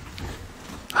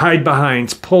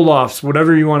 hide-behinds, pull-offs,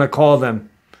 whatever you want to call them.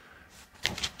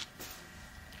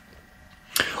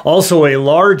 Also, a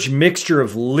large mixture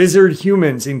of lizard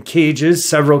humans in cages,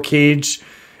 several cages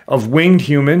of winged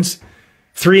humans,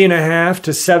 3.5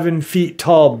 to 7 feet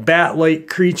tall bat-like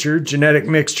creature, genetic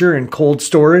mixture in cold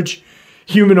storage,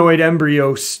 humanoid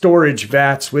embryo storage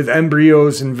vats with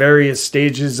embryos in various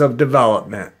stages of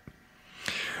development.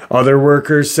 Other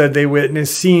workers said they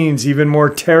witnessed scenes even more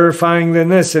terrifying than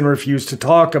this and refused to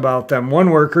talk about them.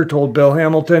 One worker told Bill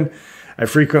Hamilton, "I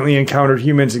frequently encountered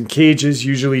humans in cages,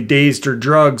 usually dazed or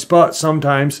drugs, but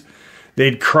sometimes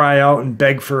they'd cry out and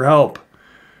beg for help.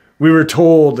 We were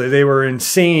told that they were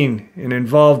insane and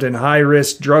involved in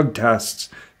high-risk drug tests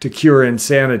to cure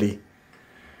insanity.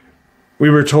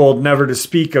 We were told never to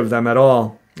speak of them at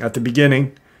all. At the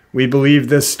beginning, we believed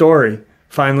this story.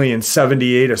 Finally, in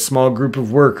 '78, a small group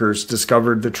of workers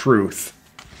discovered the truth."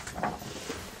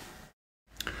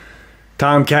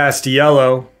 Tom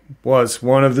Castiello was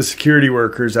one of the security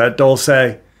workers at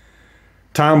DULCE.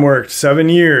 Tom worked 7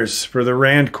 years for the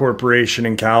Rand Corporation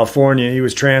in California. He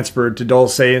was transferred to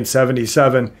Dulce in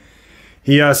 77.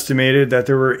 He estimated that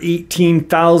there were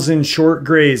 18,000 short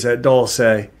grays at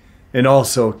Dulce and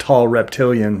also tall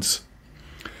reptilians.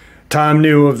 Tom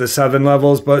knew of the 7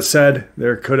 levels but said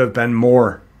there could have been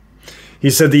more. He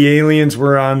said the aliens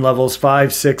were on levels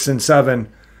 5, 6, and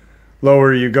 7.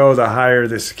 Lower you go, the higher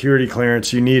the security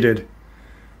clearance you needed.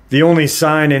 The only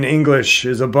sign in English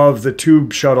is above the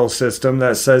tube shuttle system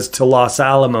that says to Los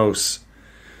Alamos.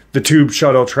 The tube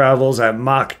shuttle travels at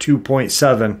Mach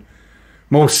 2.7.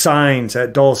 Most signs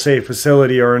at Dulce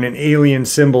facility are in an alien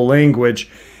symbol language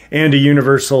and a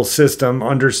universal system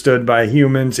understood by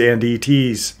humans and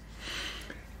ETs.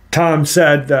 Tom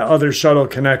said that other shuttle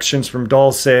connections from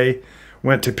Dulce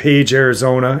went to Page,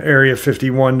 Arizona, Area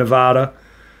 51, Nevada,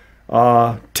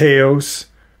 Teos,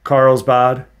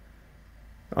 Carlsbad,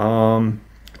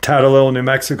 Tattletale, New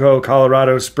Mexico,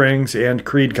 Colorado Springs, and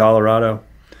Creede, Colorado.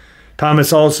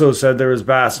 Thomas also said there was a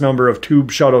vast number of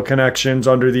tube shuttle connections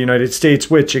under the United States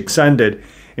which extended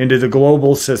into the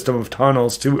global system of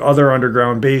tunnels to other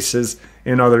underground bases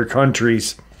in other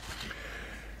countries.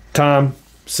 Tom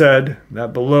said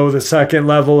that below the 2nd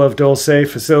level of Dulce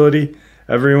facility,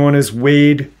 everyone is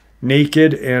weighed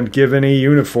naked and given a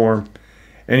uniform.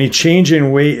 Any change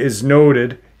in weight is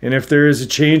noted, and if there is a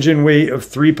change in weight of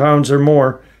 3 pounds or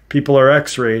more, people are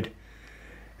x-rayed.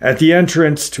 At the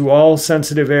entrance to all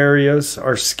sensitive areas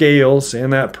are scales,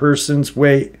 and that person's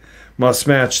weight must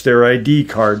match their ID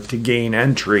card to gain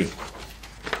entry.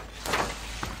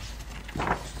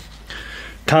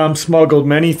 Tom smuggled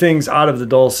many things out of the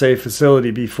Dulce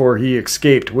facility before he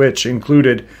escaped, which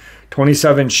included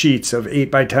 27 sheets of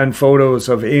 8x10 photos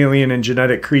of alien and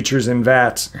genetic creatures in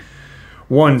vats,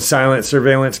 1 silent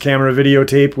surveillance camera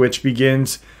videotape, which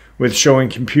begins with showing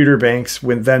computer banks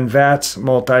with then vats,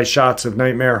 multi-shots of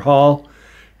Nightmare Hall,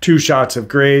 2 shots of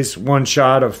grays, 1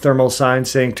 shot of thermal signs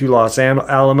saying to Los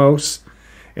Alamos,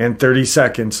 and 30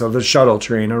 seconds of the shuttle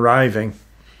train arriving.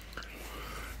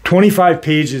 25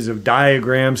 pages of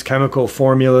diagrams, chemical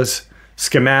formulas,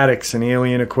 schematics, and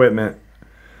alien equipment.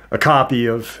 A copy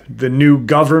of the new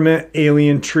government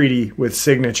alien treaty with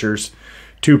signatures.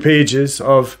 2 pages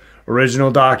of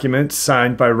original documents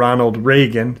signed by Ronald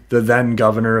Reagan, the then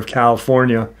governor of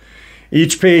California.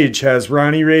 Each page has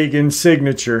Ronnie Reagan's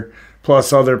signature,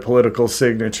 plus other political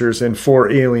signatures and 4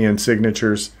 alien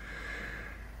signatures.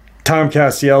 Tom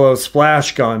Castiello's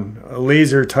splash gun, a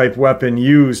laser-type weapon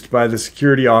used by the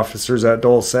security officers at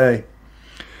Dulce.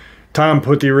 Tom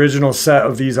put the original set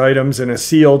of these items in a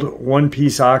sealed,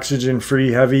 1-piece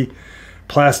oxygen-free heavy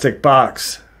plastic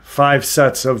box. 5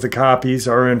 sets of the copies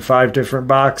are in 5 different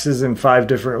boxes in 5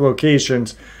 different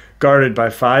locations, guarded by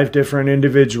 5 different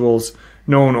individuals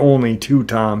known only to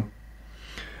Tom.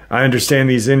 I understand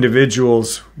these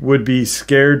individuals would be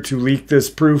scared to leak this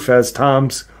proof as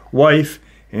Tom's wife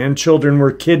and children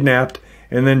were kidnapped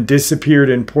and then disappeared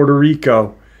in Puerto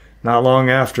Rico not long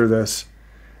after this,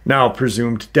 now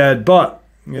presumed dead. But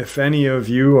if any of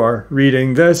you are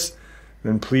reading this,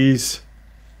 then please...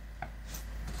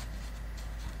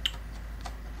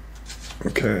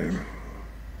 Okay.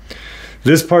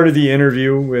 This is the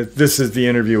interview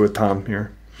with Tom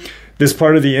here. This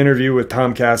part of the interview with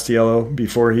Tom Castiello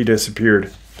before he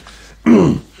disappeared.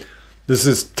 This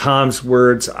is Tom's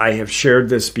words. I have shared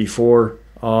this before,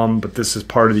 but this is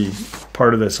part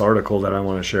of this article that I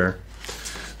want to share.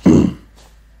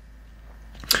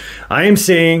 I am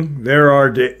saying there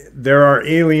are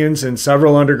aliens in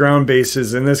several underground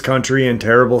bases in this country, and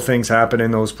terrible things happen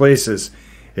in those places.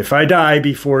 If I die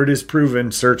before it is proven,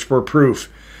 search for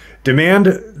proof. Demand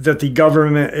that the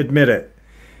government admit it.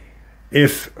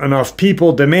 If enough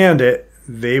people demand it,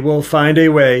 they will find a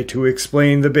way to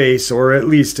explain the base, or at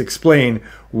least explain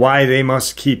why they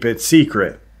must keep it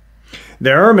secret.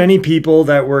 There are many people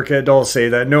that work at Dulce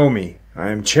that know me. I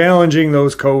am challenging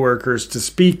those co-workers to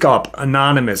speak up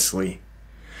anonymously.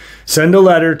 Send a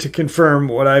letter to confirm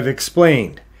what I've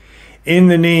explained. In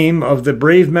the name of the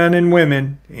brave men and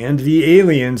women and the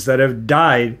aliens that have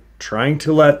died trying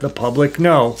to let the public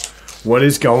know what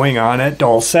is going on at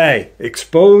Dulce.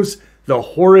 Expose the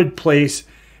horrid place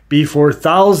before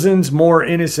thousands more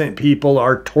innocent people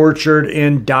are tortured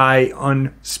and die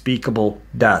unspeakable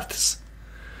deaths.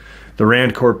 The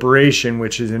Rand Corporation,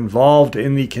 which is involved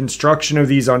in the construction of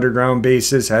these underground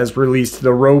bases, has released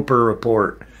the Roper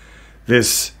Report.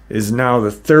 This is now the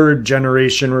 3rd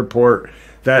generation report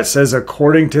that says,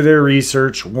 according to their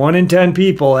research, 1 in 10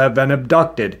 people have been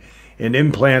abducted in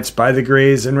implants by the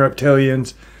Greys and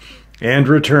Reptilians and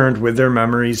returned with their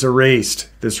memories erased.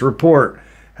 This report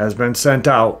has been sent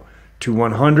out to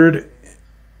 100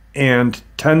 and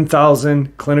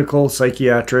 10,000 clinical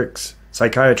psychiatrists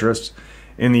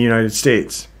in the United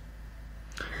States.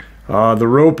 The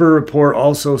Roper report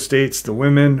also states the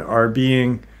women are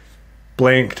being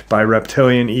blanked by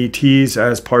reptilian ETs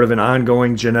as part of an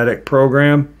ongoing genetic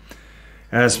program.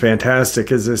 As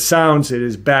fantastic as this sounds, it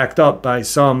is backed up by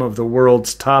some of the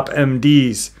world's top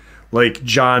MDs like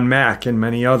John Mack and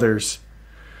many others.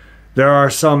 There are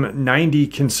some 90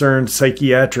 concerned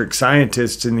psychiatric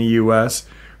scientists in the U.S.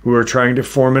 who are trying to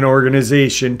form an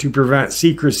organization to prevent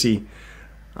secrecy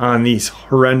on these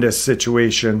horrendous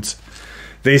situations.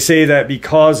 They say that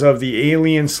because of the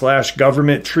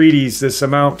alien/government treaties, this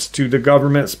amounts to the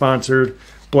government-sponsored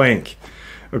blank.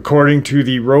 According to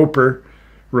the Roper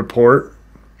report,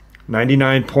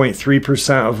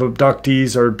 99.3% of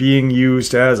abductees are being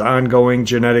used as ongoing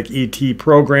genetic ET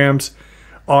programs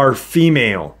are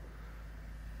female,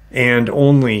 and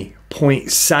only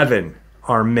 0.7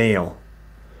 are male.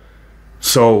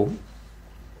 So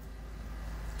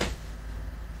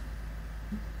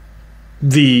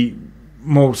the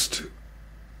most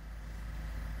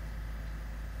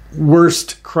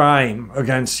worst crime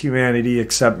against humanity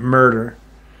except murder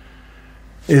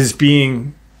is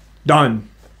being done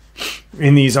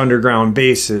in these underground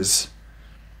bases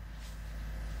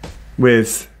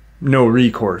with no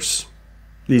recourse.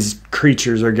 These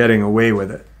creatures are getting away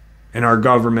with it, and our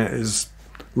government is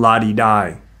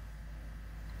la-di-di.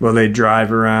 Well, they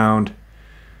drive around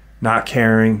not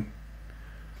caring,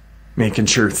 making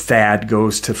sure Thad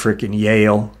goes to frickin'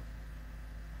 Yale.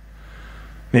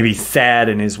 Maybe Thad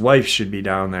and his wife should be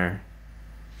down there.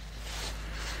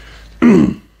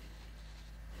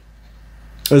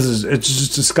 It's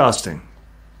just disgusting.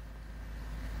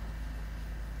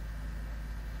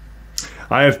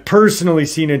 I have personally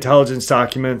seen intelligence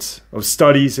documents of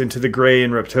studies into the gray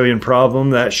and reptilian problem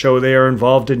that show they are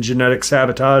involved in genetic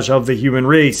sabotage of the human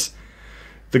race.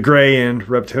 The gray and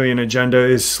reptilian agenda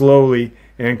is slowly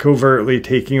and covertly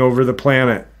taking over the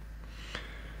planet.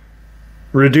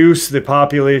 Reduce the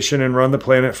population and run the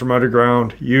planet from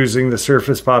underground, using the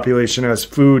surface population as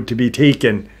food to be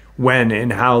taken when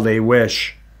and how they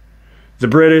wish. The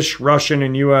British, Russian,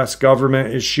 and U.S.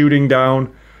 government is shooting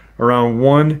down around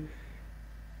 1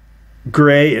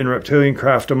 gray and reptilian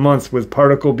craft a month with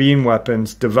particle beam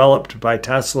weapons developed by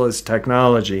Tesla's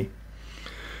technology.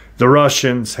 The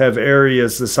Russians have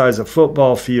areas the size of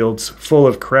football fields full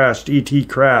of crashed ET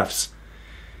crafts.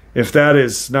 If that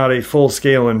is not a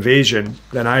full-scale invasion,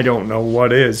 then I don't know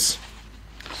what is.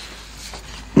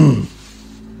 The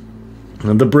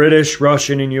British,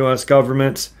 Russian, and U.S.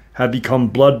 governments have become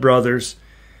blood brothers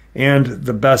and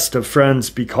the best of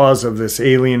friends because of this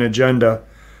alien agenda.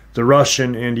 The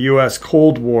Russian and U.S.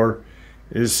 Cold War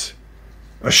is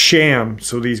a sham,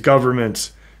 so these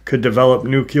governments could develop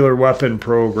nuclear weapon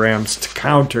programs to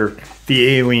counter the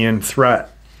alien threat.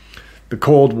 The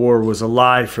Cold War was a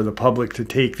lie for the public to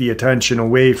take the attention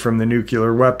away from the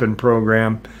nuclear weapon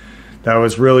program that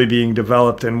was really being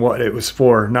developed and what it was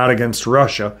for, not against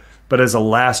Russia, but as a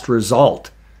last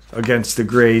result against the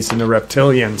Greys and the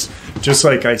Reptilians. Just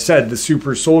like I said, the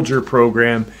super soldier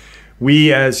program,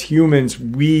 we as humans,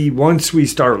 once we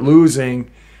start losing,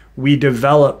 we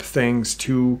develop things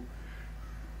to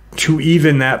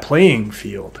even that playing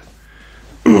field.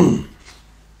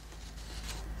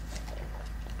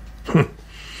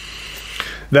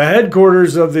 The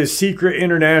headquarters of the secret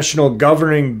international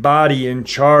governing body in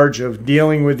charge of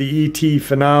dealing with the ET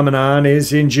phenomenon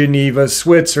is in Geneva,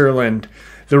 Switzerland.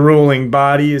 The ruling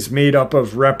body is made up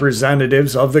of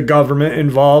representatives of the government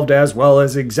involved as well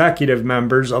as executive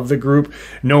members of the group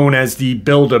known as the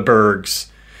Bilderbergs.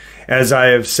 As I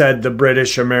have said, the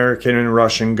British, American, and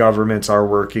Russian governments are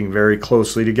working very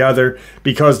closely together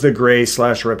because the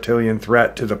gray/reptilian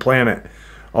threat to the planet.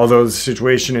 Although the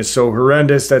situation is so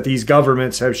horrendous that these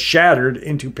governments have shattered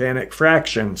into panic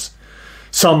fractions,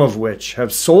 some of which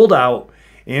have sold out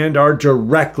and are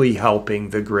directly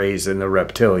helping the Greys and the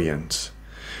Reptilians.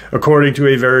 According to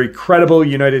a very credible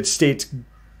United States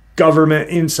government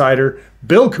insider,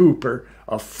 Bill Cooper,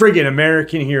 a friggin'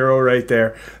 American hero right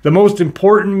there, the most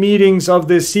important meetings of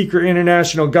this secret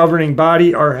international governing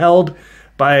body are held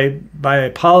by a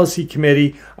policy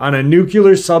committee on a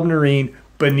nuclear submarine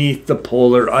beneath the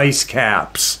polar ice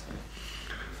caps.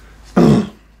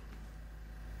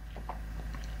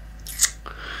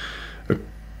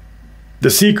 The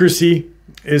secrecy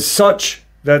is such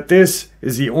that this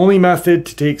is the only method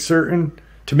to make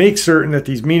certain that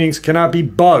these meetings cannot be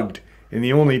bugged in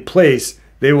the only place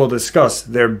they will discuss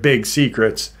their big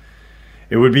secrets.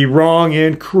 It would be wrong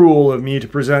and cruel of me to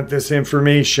present this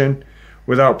information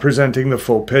without presenting the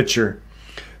full picture.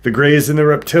 The Greys and the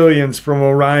Reptilians from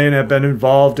Orion have been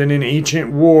involved in an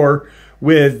ancient war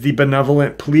with the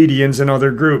benevolent Pleiadians and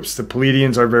other groups. The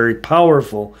Pleiadians are very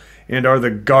powerful and are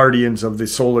the guardians of the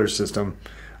solar system.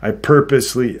 I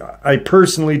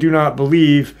personally do not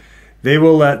believe they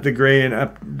will let the Grey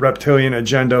and Reptilian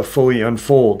agenda fully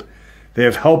unfold. They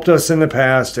have helped us in the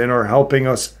past and are helping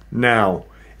us now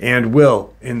and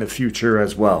will in the future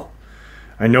as well.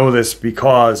 I know this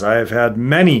because I have had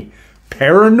many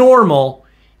paranormal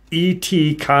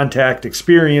ET contact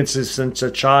experiences since a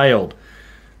child.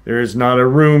 There is not a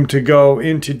room to go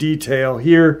into detail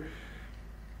here,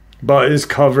 but is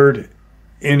covered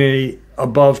in a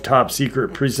above top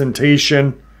secret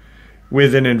presentation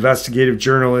with an investigative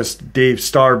journalist, Dave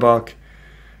Starbuck.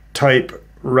 Type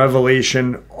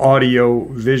Revelation Audio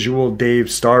Visual Dave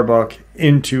Starbuck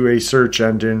into a search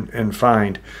engine and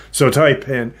find. So type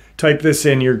this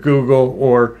in your Google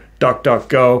or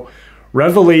DuckDuckGo,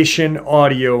 Revelation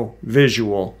Audio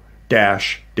Visual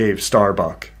dash Dave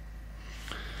Starbuck.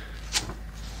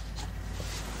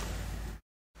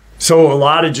 So a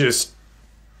lot of just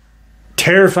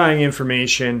terrifying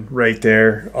information right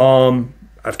there.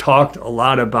 I've talked a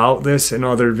lot about this in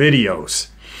other videos.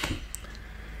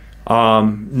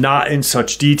 Not in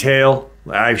such detail.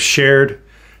 I've shared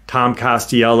Tom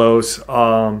Costello's,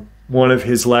 one of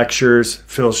his lectures,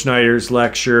 Phil Schneider's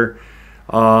lecture.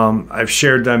 I've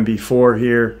shared them before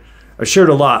here. I've shared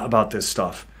a lot about this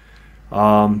stuff.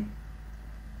 The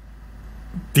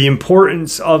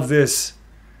importance of this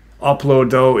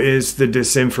upload, though, is the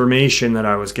disinformation that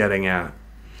I was getting at.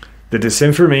 The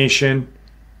disinformation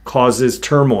causes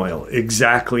turmoil,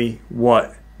 exactly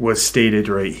what was stated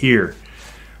right here.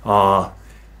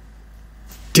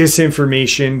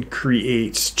 Disinformation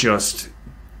creates just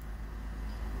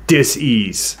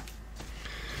dis-ease.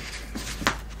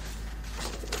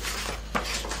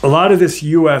 A lot of this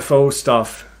UFO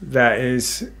stuff that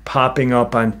is popping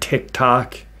up on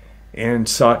TikTok and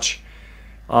such,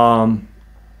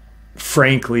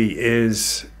 frankly,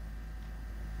 is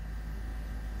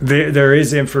there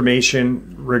is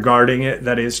information regarding it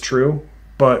that is true,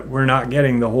 but we're not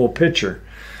getting the whole picture.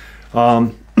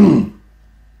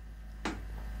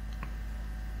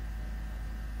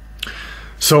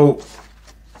 So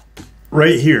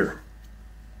right here,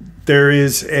 there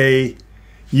is a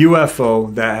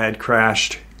UFO that had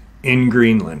crashed in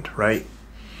Greenland, right?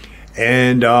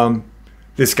 And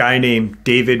this guy named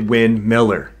David Wynn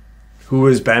Miller, who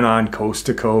has been on Coast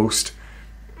to Coast,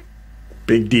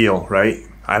 big deal, right?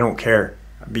 I don't care,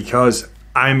 because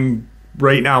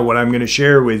right now what I'm going to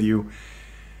share with you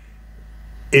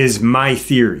is my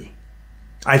theory.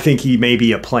 I think he may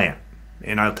be a plant,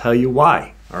 and I'll tell you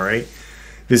why, all right?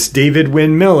 This David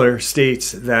Wynn Miller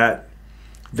states that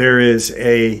there is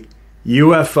a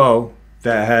UFO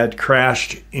that had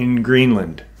crashed in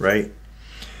Greenland, right?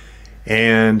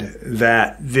 And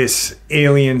that this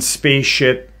alien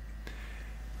spaceship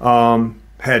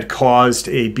had caused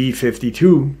a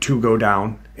B-52 to go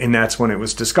down, and that's when it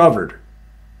was discovered.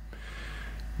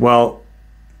 Well,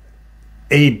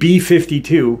 a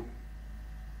B-52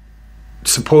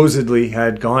 supposedly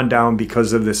had gone down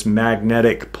because of this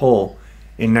magnetic pull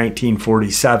in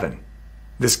 1947.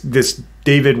 This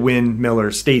David Wynn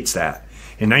Miller states that.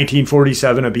 In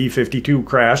 1947, a B-52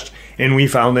 crashed, and we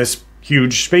found this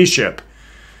huge spaceship.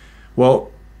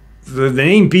 Well, the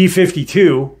name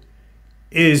B-52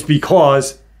 is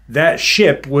because that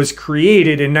ship was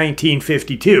created in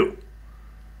 1952.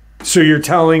 So you're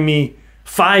telling me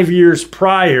 5 years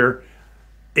prior,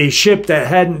 a ship that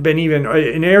hadn't been even,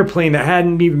 an airplane that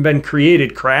hadn't even been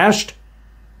created crashed?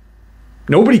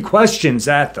 Nobody questions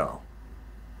that, though.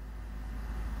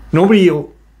 Nobody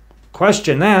will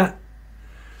question that.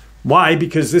 Why?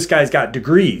 Because this guy's got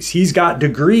degrees. He's got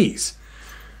degrees.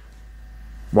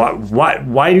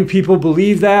 Why do people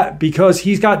believe that? Because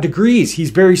he's got degrees.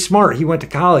 He's very smart. He went to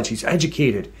college. He's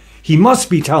educated. He must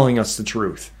be telling us the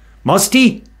truth. Must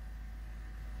he?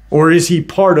 Or is he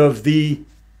part of the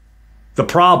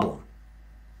problem?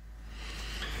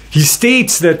 He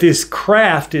states that this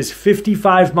craft is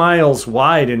 55 miles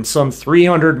wide and some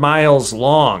 300 miles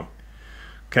long.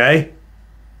 Okay?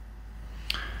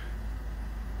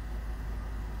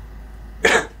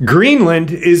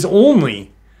 Greenland is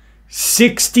only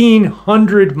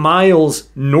 1,600 miles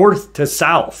north to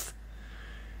south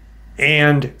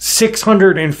and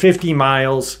 650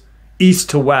 miles east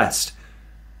to west.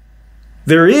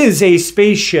 There is a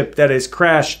spaceship that has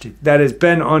crashed that has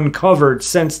been uncovered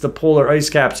since the polar ice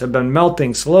caps have been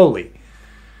melting slowly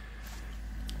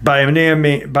by a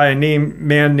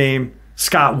man named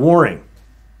Scott Waring.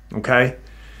 Okay?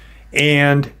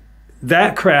 And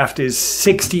that craft is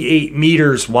 68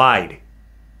 meters wide.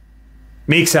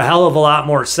 Makes a hell of a lot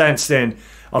more sense than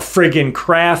a friggin'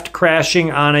 craft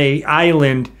crashing on a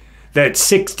island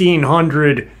that's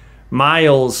 1,600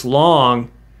 miles long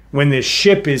when this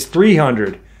ship is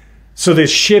 300. So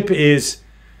this ship is,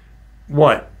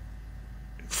 what,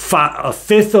 a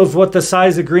fifth of what the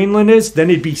size of Greenland is? Then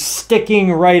it'd be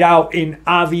sticking right out in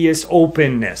obvious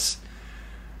openness.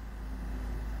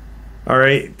 All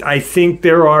right, I think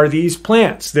there are these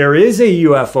plants. There is a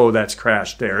UFO that's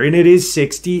crashed there, and it is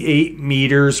 68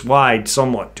 meters wide,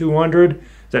 somewhat. 200? Is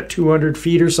that 200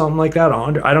 feet or something like that?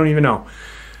 100? I don't even know.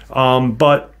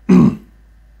 But the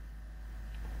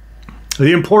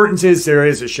importance is there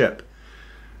is a ship.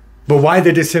 But why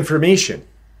the disinformation?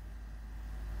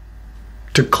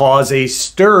 To cause a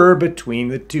stir between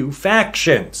the two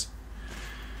factions.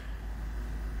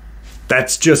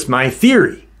 That's just my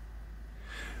theory.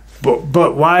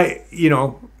 But why, you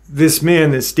know, this man,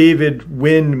 this David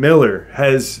Wynn Miller,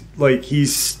 has, like,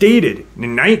 he's stated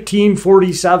in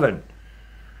 1947,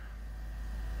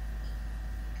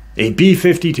 a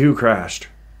B-52 crashed.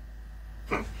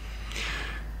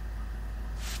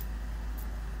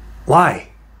 Why?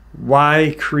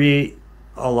 Why create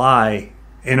a lie?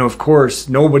 And of course,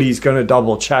 nobody's going to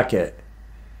double check it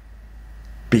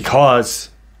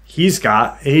because he's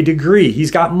got a degree.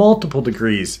 He's got multiple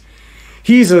degrees.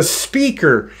 He's a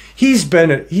speaker. He's been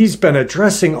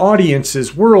addressing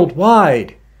audiences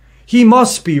worldwide. He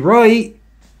must be right.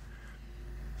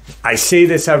 I say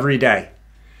this every day.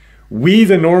 We,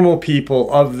 the normal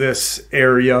people of this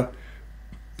area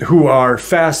who are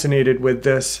fascinated with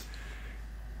this,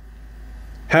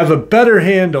 have a better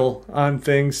handle on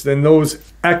things than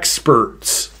those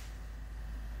experts.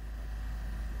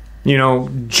 You know,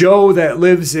 Joe that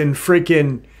lives in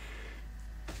freaking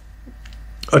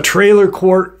a trailer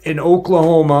court in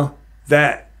Oklahoma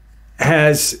that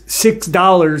has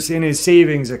 $6 in his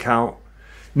savings account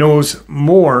knows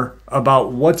more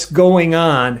about what's going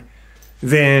on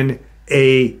than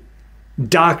a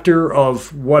doctor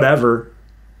of whatever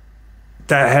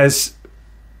that has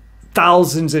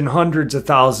thousands and hundreds of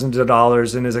thousands of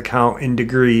dollars in his account in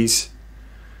degrees.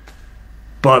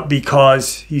 But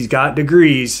because he's got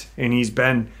degrees and he's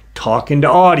been talking to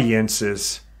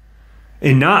audiences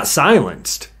and not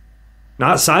silenced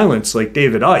like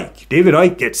David Icke. David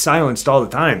Icke gets silenced all the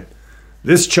time.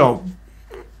 This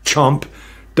chump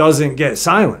doesn't get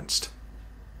silenced.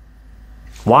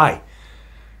 Why?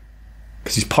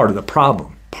 Because he's part of the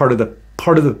problem, part of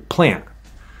the plant.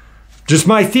 Just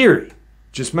my theory.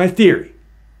 Just my theory.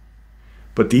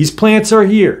 But these plants are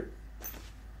here.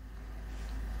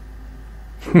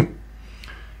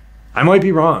 I might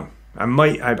be wrong.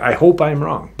 I hope I'm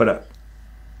wrong. But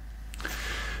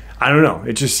I don't know.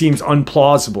 It just seems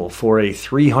unplausible for a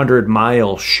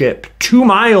 300-mile ship. 2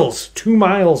 miles. 2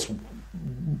 miles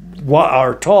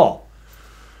are tall.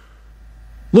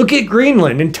 Look at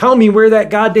Greenland and tell me where that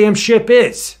goddamn ship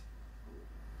is.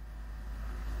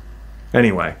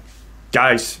 Anyway,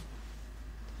 guys.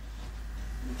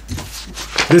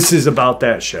 This is about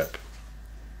that ship.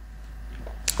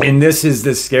 And this is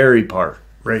the scary part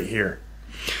right here.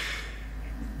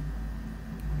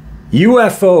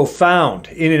 UFO found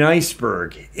in an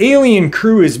iceberg. Alien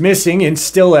crew is missing and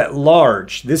still at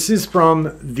large. This is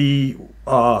from the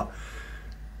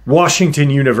Washington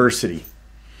University.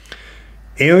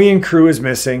 Alien crew is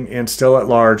missing and still at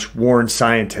large, warn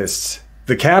scientists.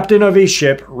 The captain of a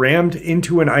ship rammed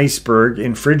into an iceberg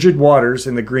in frigid waters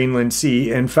in the Greenland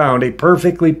Sea and found a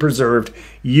perfectly preserved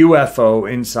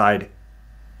UFO inside.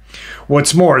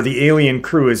 What's more, the alien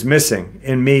crew is missing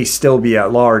and may still be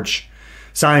at large.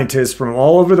 Scientists from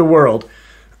all over the world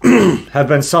have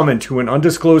been summoned to an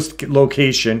undisclosed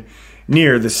location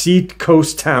near the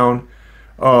sea-coast town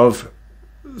of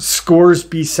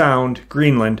Scoresby Sound,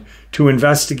 Greenland, to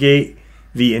investigate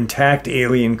the intact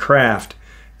alien craft.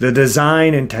 The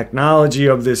design and technology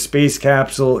of this space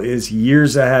capsule is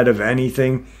years ahead of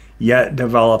anything yet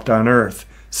developed on Earth,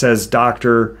 says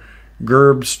Dr.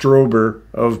 Gerb Strober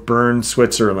of Bern,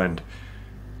 Switzerland.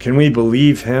 Can we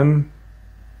believe him?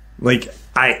 Like,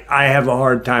 I have a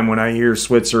hard time when I hear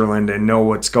Switzerland and know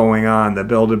what's going on, the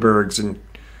Bilderbergs, and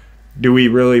do we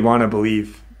really want to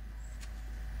believe?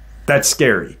 That's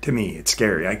scary to me. It's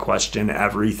scary. I question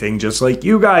everything just like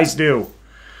you guys do.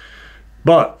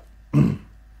 But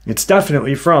it's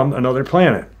definitely from another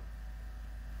planet.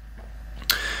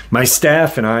 My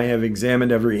staff and I have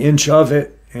examined every inch of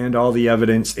it, and all the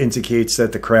evidence indicates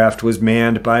that the craft was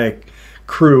manned by a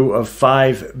crew of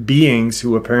 5 beings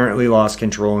who apparently lost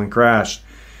control and crashed.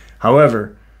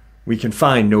 However, we can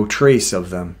find no trace of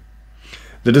them.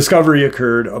 The discovery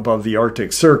occurred above the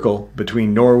Arctic Circle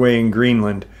between Norway and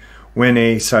Greenland, when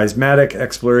a seismic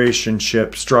exploration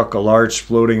ship struck a large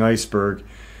floating iceberg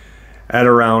at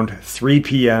around 3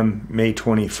 p.m. May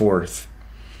 24th.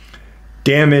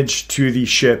 Damage to the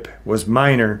ship was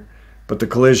minor, but the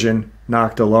collision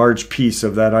knocked a large piece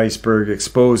of that iceberg,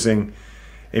 exposing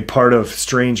a part of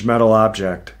strange metal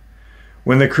object.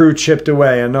 When the crew chipped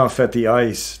away enough at the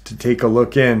ice to take a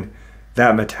look in,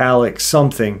 that metallic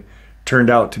something turned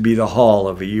out to be the hull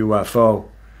of a UFO.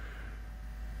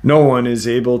 No one is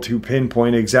able to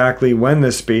pinpoint exactly when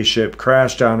the spaceship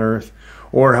crashed on Earth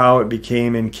or how it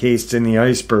became encased in the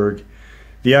iceberg.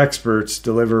 The experts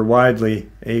deliver widely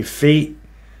a fate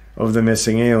of the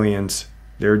missing aliens.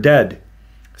 They're dead,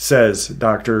 says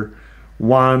Dr.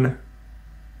 Juan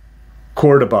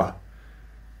Cordoba,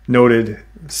 noted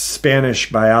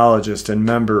Spanish biologist and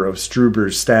member of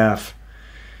Struber's staff.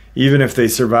 Even if they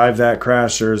survive that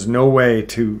crash, there's no way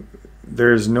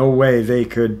they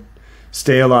could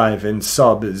stay alive in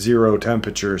sub-zero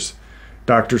temperatures.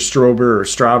 Dr.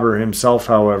 Strauber himself,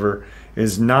 however,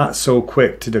 is not so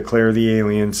quick to declare the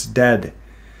aliens dead.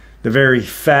 The very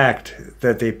fact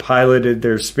that they piloted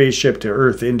their spaceship to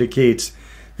Earth indicates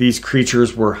these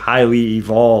creatures were highly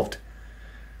evolved,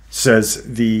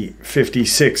 says the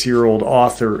 56-year-old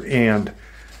author and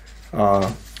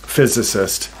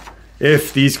physicist.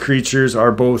 If these creatures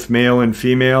are both male and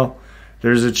female,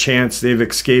 there's a chance they've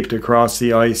escaped across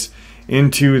the ice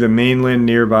into the mainland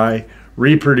nearby,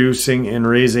 reproducing and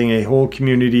raising a whole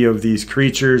community of these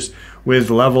creatures with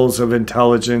levels of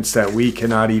intelligence that we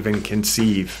cannot even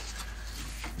conceive.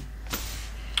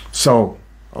 So,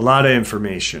 a lot of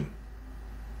information.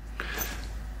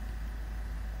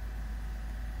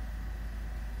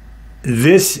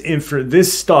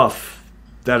 This stuff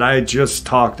that I just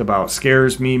talked about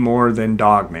scares me more than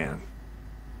Dogman,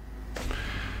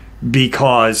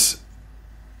 because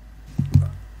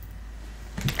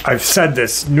I've said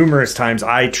this numerous times.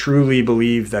 I truly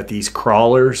believe that these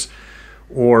crawlers,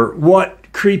 or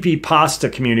what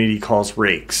creepypasta community calls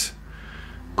rakes,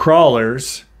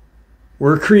 crawlers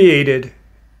were created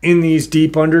in these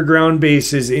deep underground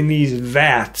bases, in these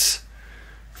vats,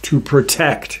 to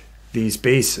protect these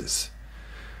bases.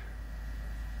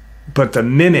 But the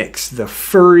mimics, the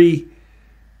furry,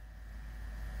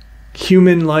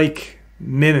 human-like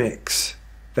mimics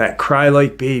that cry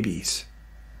like babies,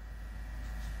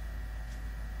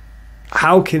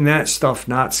 how can that stuff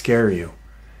not scare you?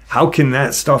 How can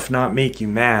that stuff not make you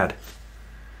mad?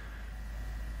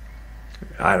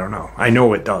 I don't know. I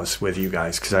know it does with you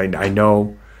guys, because I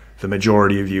know the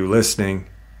majority of you listening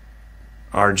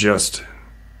are just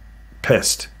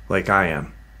pissed like I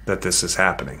am that this is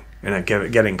happening and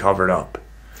getting covered up.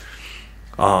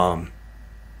 One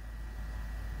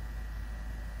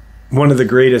of the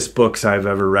greatest books I've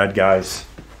ever read, guys.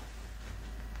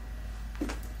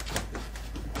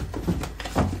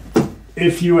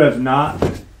 If you have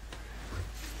not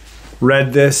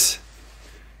read this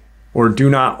or do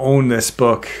not own this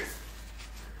book,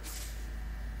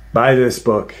 buy this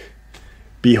book.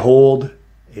 Behold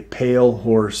a Pale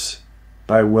Horse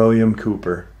by William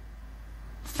Cooper.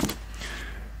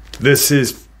 This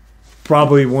is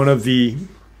probably one of the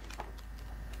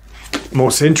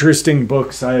most interesting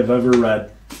books I have ever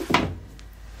read.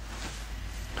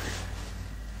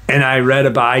 And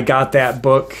I got that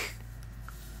book,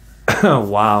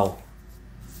 wow,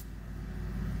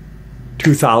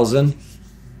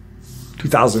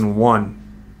 2001.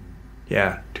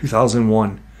 Yeah,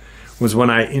 2001 was when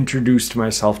I introduced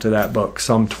myself to that book,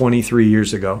 some 23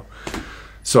 years ago.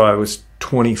 So I was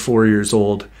 24 years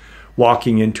old,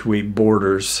 walking into a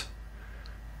Borders,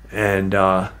 and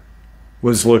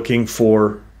was looking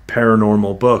for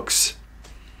paranormal books.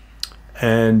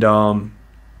 And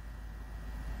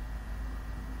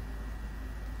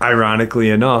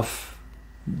ironically enough,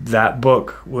 that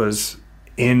book was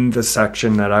in the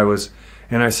section that I was,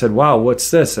 and I said, wow,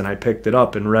 what's this? And I picked it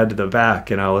up and read the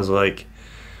back, and I was like,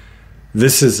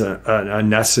 this is a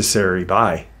necessary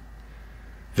buy.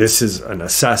 This is a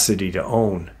necessity to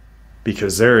own,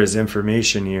 because there is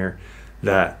information here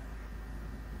that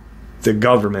the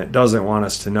government doesn't want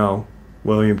us to know.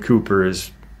 William Cooper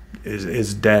is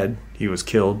dead. He was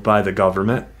killed by the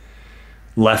government,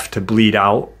 left to bleed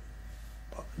out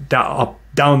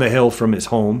down the hill from his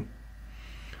home.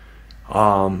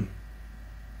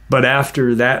 But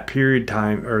after that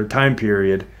time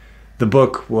period, the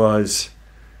book was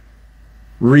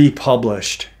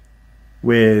republished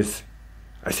with,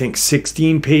 I think,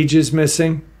 16 pages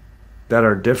missing that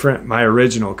are different. My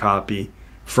original copy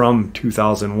from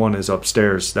 2001 is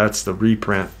upstairs. That's the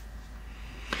reprint.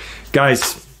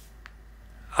 Guys,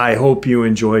 I hope you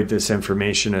enjoyed this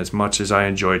information as much as I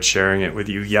enjoyed sharing it with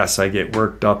you. Yes, I get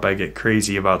worked up. I get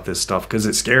crazy about this stuff because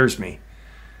it scares me.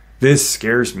 This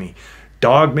scares me.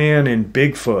 Dogman and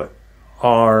Bigfoot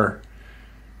are...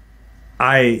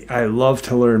 I love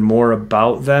to learn more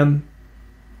about them.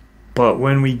 But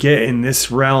when we get in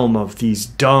this realm of these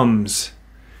D.U.M.s,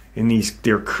 and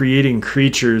they're creating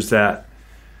creatures that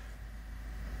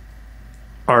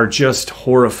are just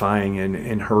horrifying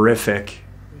and horrific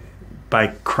by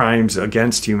crimes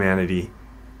against humanity,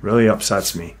 really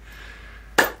upsets me.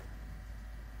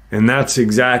 And that's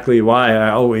exactly why I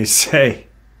always say,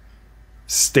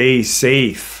 stay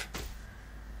safe,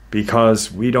 because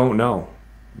we don't know.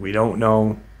 We don't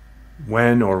know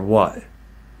when or what.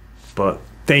 But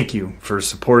thank you for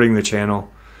supporting the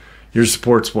channel. Your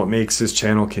support's what makes this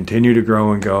channel continue to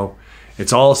grow and go.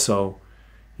 It's also,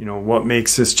 what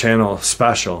makes this channel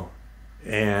special.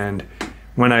 And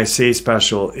when I say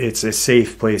special, it's a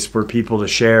safe place for people to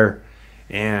share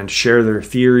and share their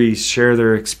theories, share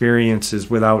their experiences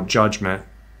without judgment.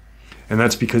 And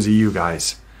that's because of you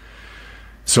guys.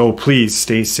 So please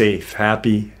stay safe,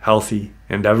 happy, healthy,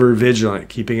 and ever vigilant,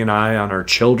 keeping an eye on our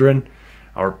children,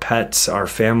 our pets, our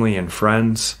family, and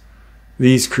friends.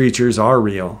 These creatures are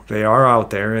real. They are out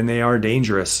there, and they are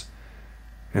dangerous.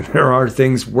 And there are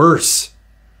things worse.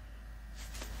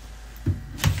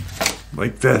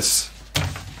 Like this.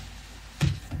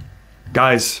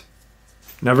 Guys,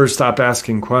 never stop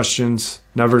asking questions.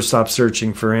 Never stop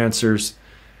searching for answers.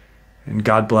 And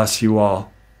God bless you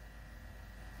all.